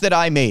guess that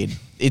I made,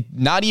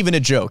 not even a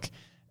joke,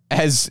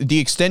 as the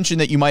extension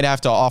that you might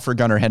have to offer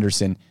Gunnar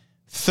Henderson,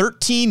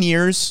 13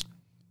 years,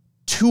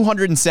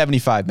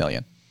 275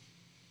 million.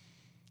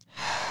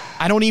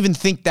 I don't even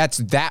think that's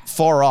that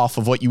far off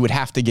of what you would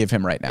have to give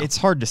him right now. It's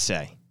hard to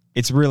say.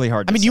 It's really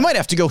hard to say. You might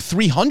have to go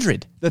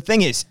 300. The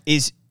thing is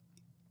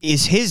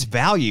his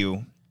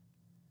value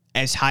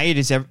as high it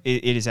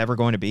is ever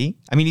going to be?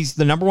 I mean, he's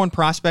the number one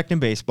prospect in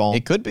baseball.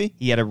 It could be.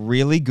 He had a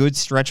really good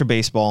stretch of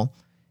baseball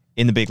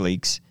in the big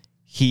leagues.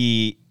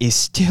 He is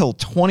still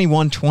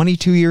 21,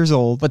 22 years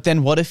old. But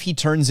then what if he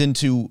turns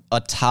into a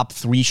top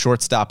 3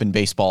 shortstop in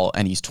baseball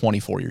and he's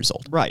 24 years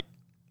old? Right.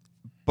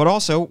 But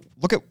also,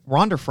 look at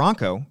Wander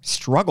Franco,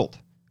 struggled.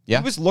 Yeah.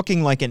 He was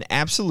looking like an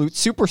absolute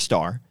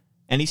superstar,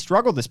 and he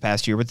struggled this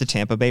past year with the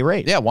Tampa Bay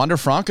Rays. Yeah, Wander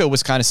Franco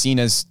was kind of seen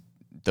as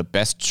the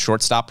best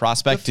shortstop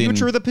prospect The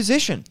future of the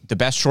position. The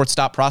best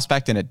shortstop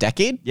prospect in a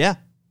decade? Yeah.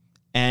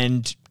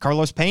 And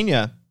Carlos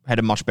Pena had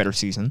a much better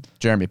season.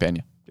 Jeremy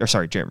Pena. Or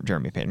sorry,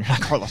 Jeremy Pena,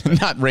 not Carlos Pena.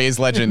 Not Rays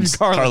legends,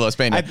 Carlos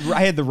Pena.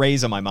 I had the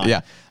Rays on my mind.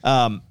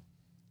 Yeah.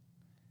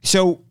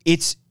 So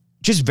it's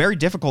just very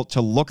difficult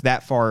to look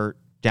that far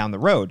down the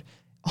road.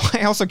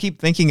 I also keep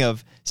thinking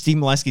of Steve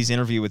Molesky's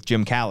interview with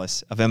Jim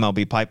Callis of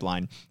MLB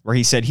Pipeline, where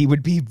he said he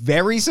would be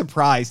very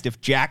surprised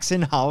if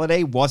Jackson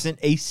Holliday wasn't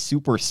a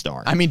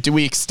superstar. I mean, do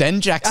we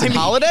extend Jackson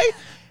Holliday?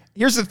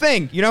 Here's the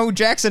thing. You know who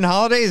Jackson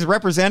Holliday is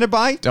represented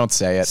by? Don't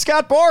say it.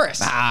 Scott Boras.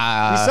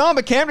 We saw him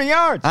at Camden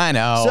Yards. I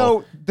know.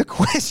 So the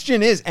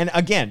question is, and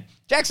again,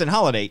 Jackson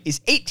Holliday is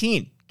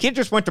 18. Kid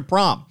just went to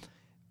prom.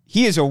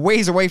 He is a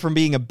ways away from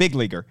being a big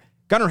leaguer.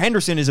 Gunnar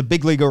Henderson is a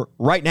big leaguer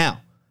right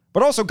now.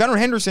 But also, Gunnar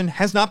Henderson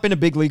has not been a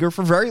big leaguer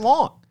for very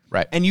long.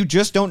 Right. And you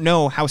just don't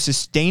know how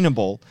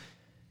sustainable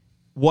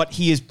what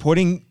he is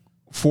putting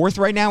forth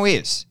right now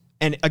is.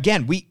 And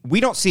again, we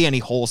don't see any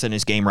holes in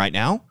his game right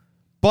now,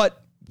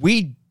 but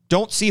we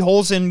don't see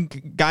holes in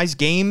guys'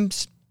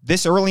 games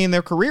this early in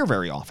their career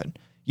very often.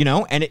 You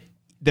know, and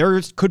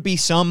there could be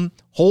some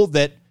hole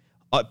that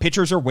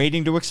pitchers are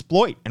waiting to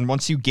exploit. And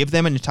once you give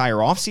them an entire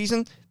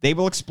offseason, they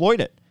will exploit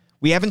it.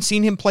 We haven't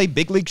seen him play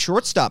big league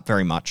shortstop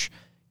very much.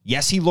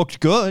 Yes, he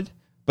looked good,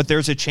 but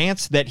there's a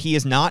chance that he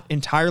is not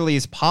entirely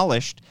as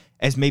polished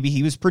as maybe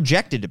he was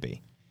projected to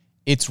be.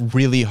 It's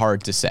really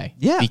hard to say.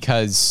 Yeah.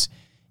 Because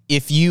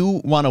if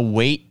you want to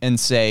wait and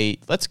say,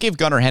 let's give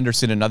Gunnar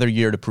Henderson another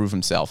year to prove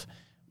himself,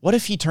 what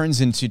if he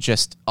turns into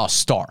just a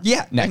star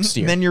next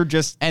year? Then you're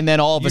just... And then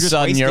all of a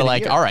sudden you're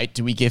like, year. all right,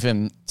 do we give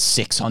him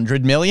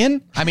 $600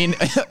 million? I mean,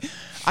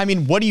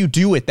 what do you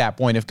do at that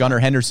point if Gunnar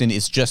Henderson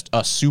is just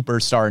a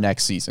superstar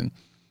next season?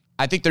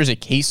 I think there's a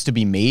case to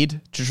be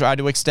made to try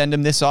to extend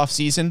him this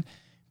offseason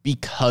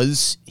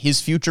because his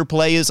future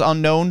play is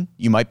unknown.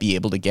 You might be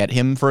able to get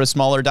him for a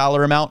smaller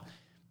dollar amount.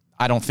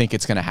 I don't think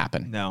it's going to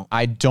happen. No.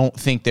 I don't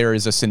think there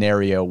is a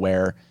scenario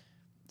where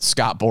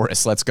Scott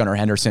Boras lets Gunnar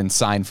Henderson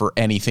sign for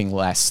anything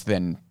less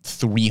than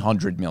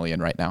 $300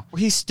 million right now.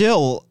 He's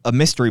still a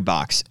mystery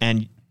box,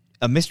 and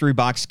a mystery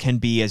box can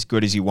be as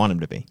good as you want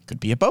him to be. Could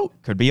be a boat.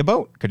 Could be a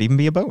boat. Could even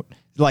be a boat.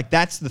 Like,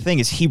 that's the thing,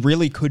 is he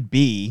really could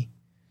be...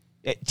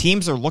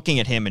 Teams are looking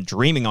at him and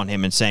dreaming on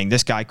him and saying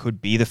this guy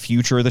could be the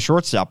future of the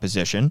shortstop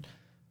position.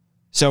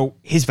 So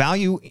his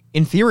value,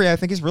 in theory, I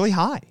think is really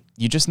high.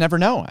 You just never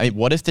know.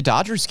 What if the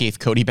Dodgers gave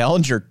Cody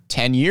Bellinger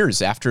 10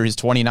 years after his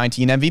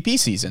 2019 MVP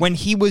season? When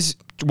he was,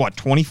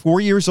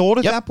 24 years old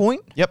at that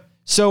point? Yep.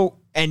 So,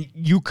 and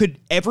you could,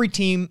 every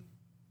team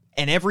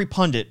and every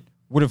pundit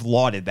would have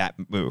lauded that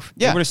move.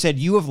 Yeah. They would have said,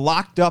 you have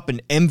locked up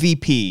an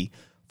MVP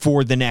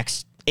for the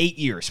next 8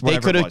 years. They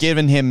could have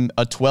given him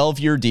a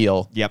 12-year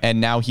deal, Yep. and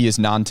now he is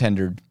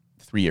non-tendered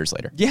 3 years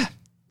later. Yeah.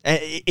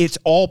 It's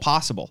all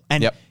possible.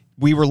 And Yep.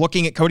 we were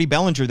looking at Cody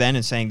Bellinger then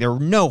and saying there are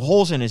no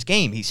holes in his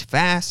game. He's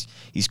fast.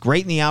 He's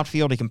great in the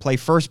outfield. He can play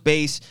first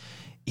base.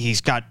 He's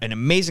got an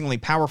amazingly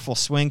powerful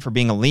swing for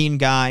being a lean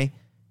guy.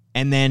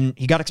 And then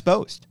he got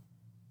exposed.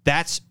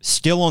 That's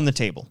still on the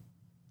table.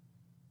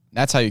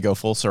 That's how you go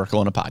full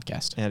circle in a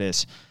podcast. It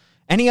is.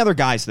 Any other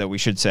guys, though, we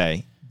should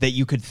say, that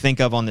you could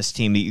think of on this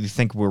team that you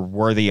think were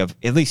worthy of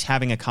at least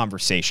having a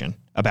conversation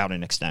about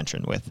an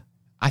extension with?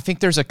 I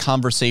think there's a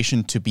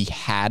conversation to be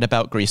had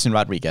about Grayson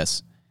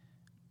Rodriguez.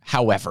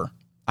 However,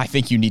 I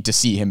think you need to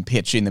see him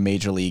pitch in the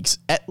major leagues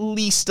at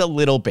least a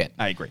little bit.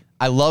 I agree.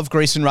 I love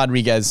Grayson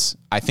Rodriguez.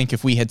 I think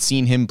if we had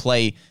seen him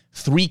play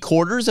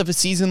 3/4 of a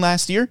season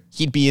last year,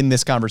 he'd be in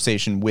this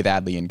conversation with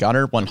Adley and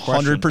Gunnar,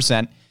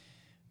 100%.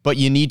 But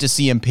you need to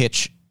see him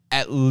pitch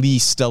at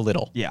least a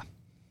little. Yeah.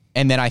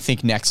 And then I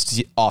think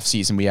next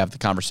offseason we have the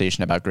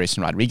conversation about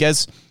Grayson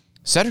Rodriguez.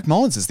 Cedric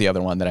Mullins is the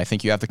other one that I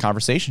think you have the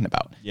conversation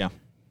about. Yeah.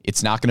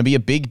 It's not going to be a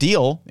big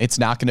deal. It's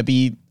not going to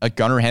be a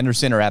Gunnar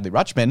Henderson or Adley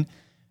Rutschman,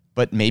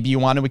 but maybe you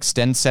want to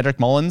extend Cedric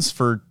Mullins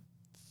for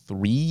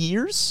 3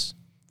 years,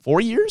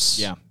 4 years.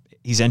 Yeah.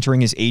 He's entering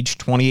his age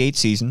 28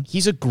 season.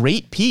 He's a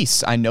great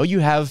piece. I know you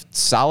have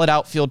solid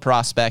outfield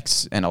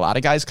prospects and a lot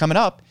of guys coming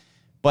up,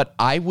 but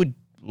I would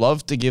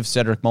love to give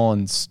Cedric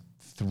Mullins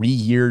 3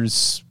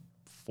 years,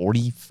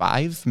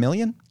 $45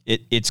 million.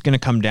 It's going to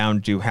come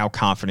down to how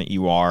confident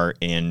you are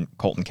in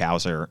Colton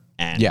Cowser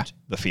and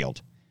the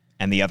field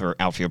and the other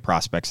outfield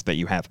prospects that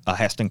you have.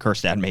 Heston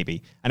Kjerstad,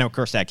 maybe. I know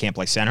Kjerstad can't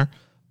play center,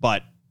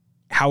 but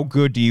how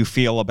good do you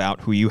feel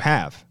about who you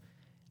have?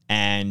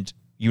 And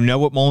you know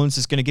what Mullins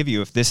is going to give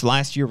you. If this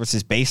last year was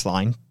his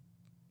baseline,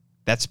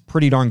 that's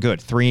pretty darn good.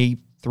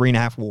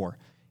 3.5 WAR.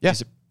 Yeah.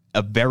 He's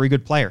a very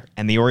good player.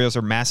 And the Orioles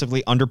are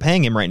massively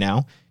underpaying him right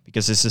now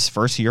because this is his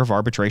first year of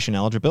arbitration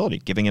eligibility,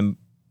 giving him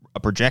a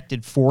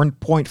projected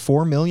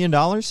 $4.4 million.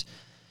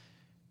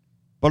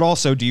 But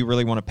also, do you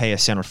really want to pay a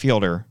center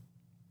fielder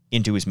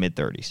into his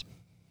mid-30s?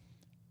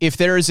 If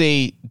there is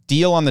a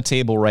deal on the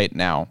table right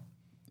now,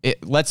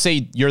 let's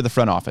say you're the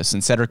front office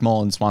and Cedric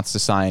Mullins wants to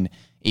sign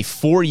a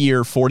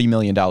 4-year, $40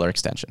 million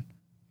extension.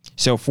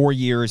 So 4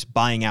 years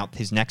buying out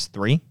his next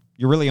 3.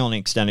 You're really only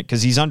extending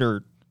because he's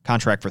under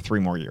contract for 3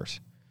 more years.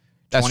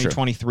 That's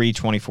 2023,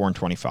 24, and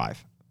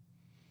 25.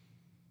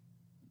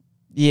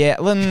 Yeah.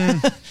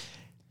 Let's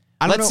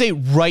know. say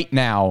right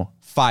now,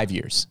 5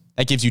 years.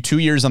 That gives you 2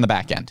 years on the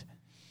back end.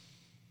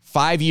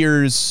 5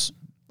 years,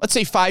 let's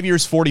say 5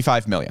 years,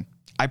 $45 million.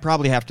 I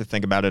probably have to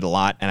think about it a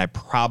lot, and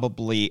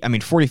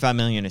 $45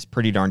 million is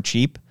pretty darn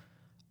cheap.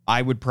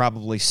 I would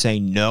probably say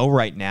no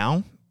right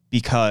now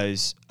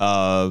because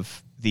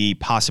of the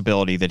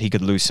possibility that he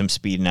could lose some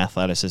speed and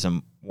athleticism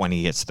when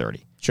he hits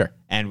 30. Sure.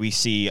 And we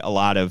see a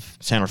lot of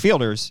center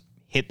fielders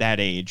hit that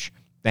age,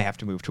 they have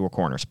to move to a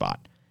corner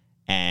spot.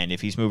 And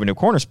if he's moving to a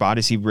corner spot,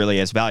 is he really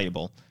as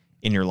valuable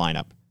in your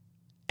lineup?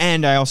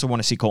 And I also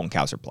want to see Colton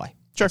Cowser play.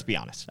 Sure. Let's be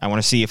honest. I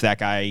want to see if that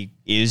guy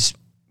is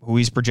who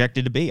he's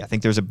projected to be. I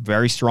think there's a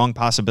very strong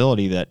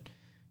possibility that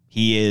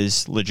he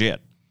is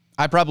legit.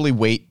 I probably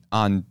wait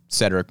on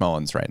Cedric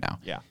Mullins right now.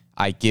 Yeah.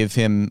 I give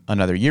him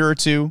another year or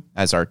two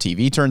as our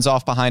TV turns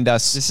off behind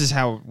us. This is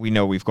how we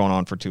know we've gone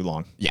on for too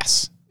long.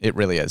 Yes, it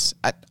really is.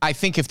 I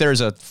think if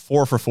there's a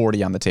 4 for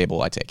 $40 on the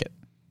table, I take it.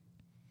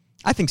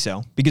 I think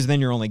so, because then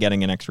you're only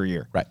getting an extra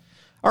year. Right.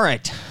 All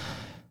right.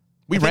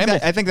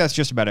 I think that's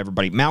just about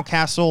everybody.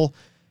 Mountcastle,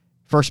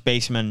 first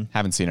baseman.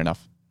 Haven't seen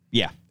enough.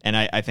 Yeah. And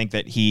I think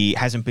that he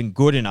hasn't been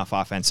good enough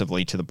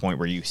offensively to the point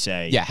where you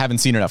say, Yeah, haven't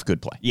seen enough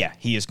good play. yeah,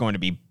 he is going to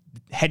be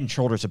head and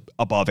shoulders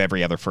above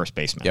every other first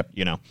baseman. Yep.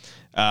 You know?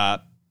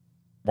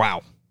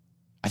 Wow.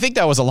 I think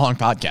that was a long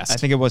podcast. I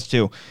think it was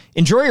too.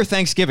 Enjoy your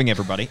Thanksgiving,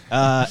 everybody.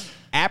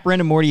 At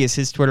Brendan Morty is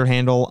his Twitter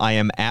handle. I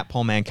am at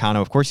Paul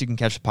Mancano. Of course, you can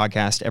catch the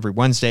podcast every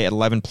Wednesday at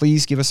 11.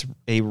 Please give us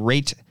a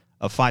rate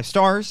of 5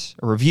 stars,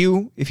 a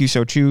review if you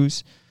so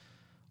choose.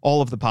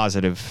 All of the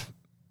positive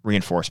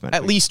reinforcement.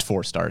 At least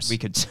 4 stars. We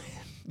could,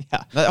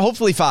 yeah.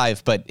 Hopefully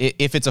 5, but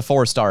if it's a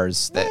 4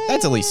 stars,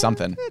 that's at least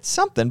something. It's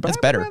something, but That's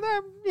better.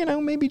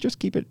 Maybe just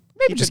keep it.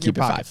 Maybe just keep it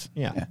in your pocket. 5.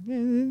 Yeah.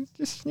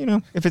 Just,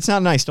 if it's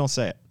not nice, don't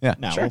say it. Yeah,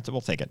 No, sure. we'll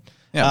take it.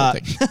 Yeah,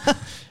 we'll take it.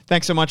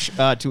 Thanks so much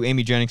to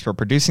Amy Jennings for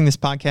producing this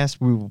podcast.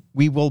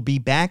 We will be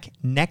back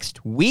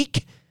next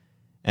week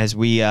as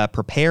we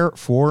prepare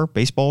for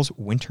baseball's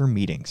winter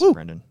meetings,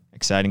 Brendan.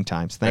 Exciting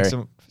times. Thanks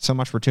so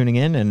much for tuning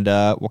in, and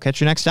we'll catch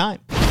you next time.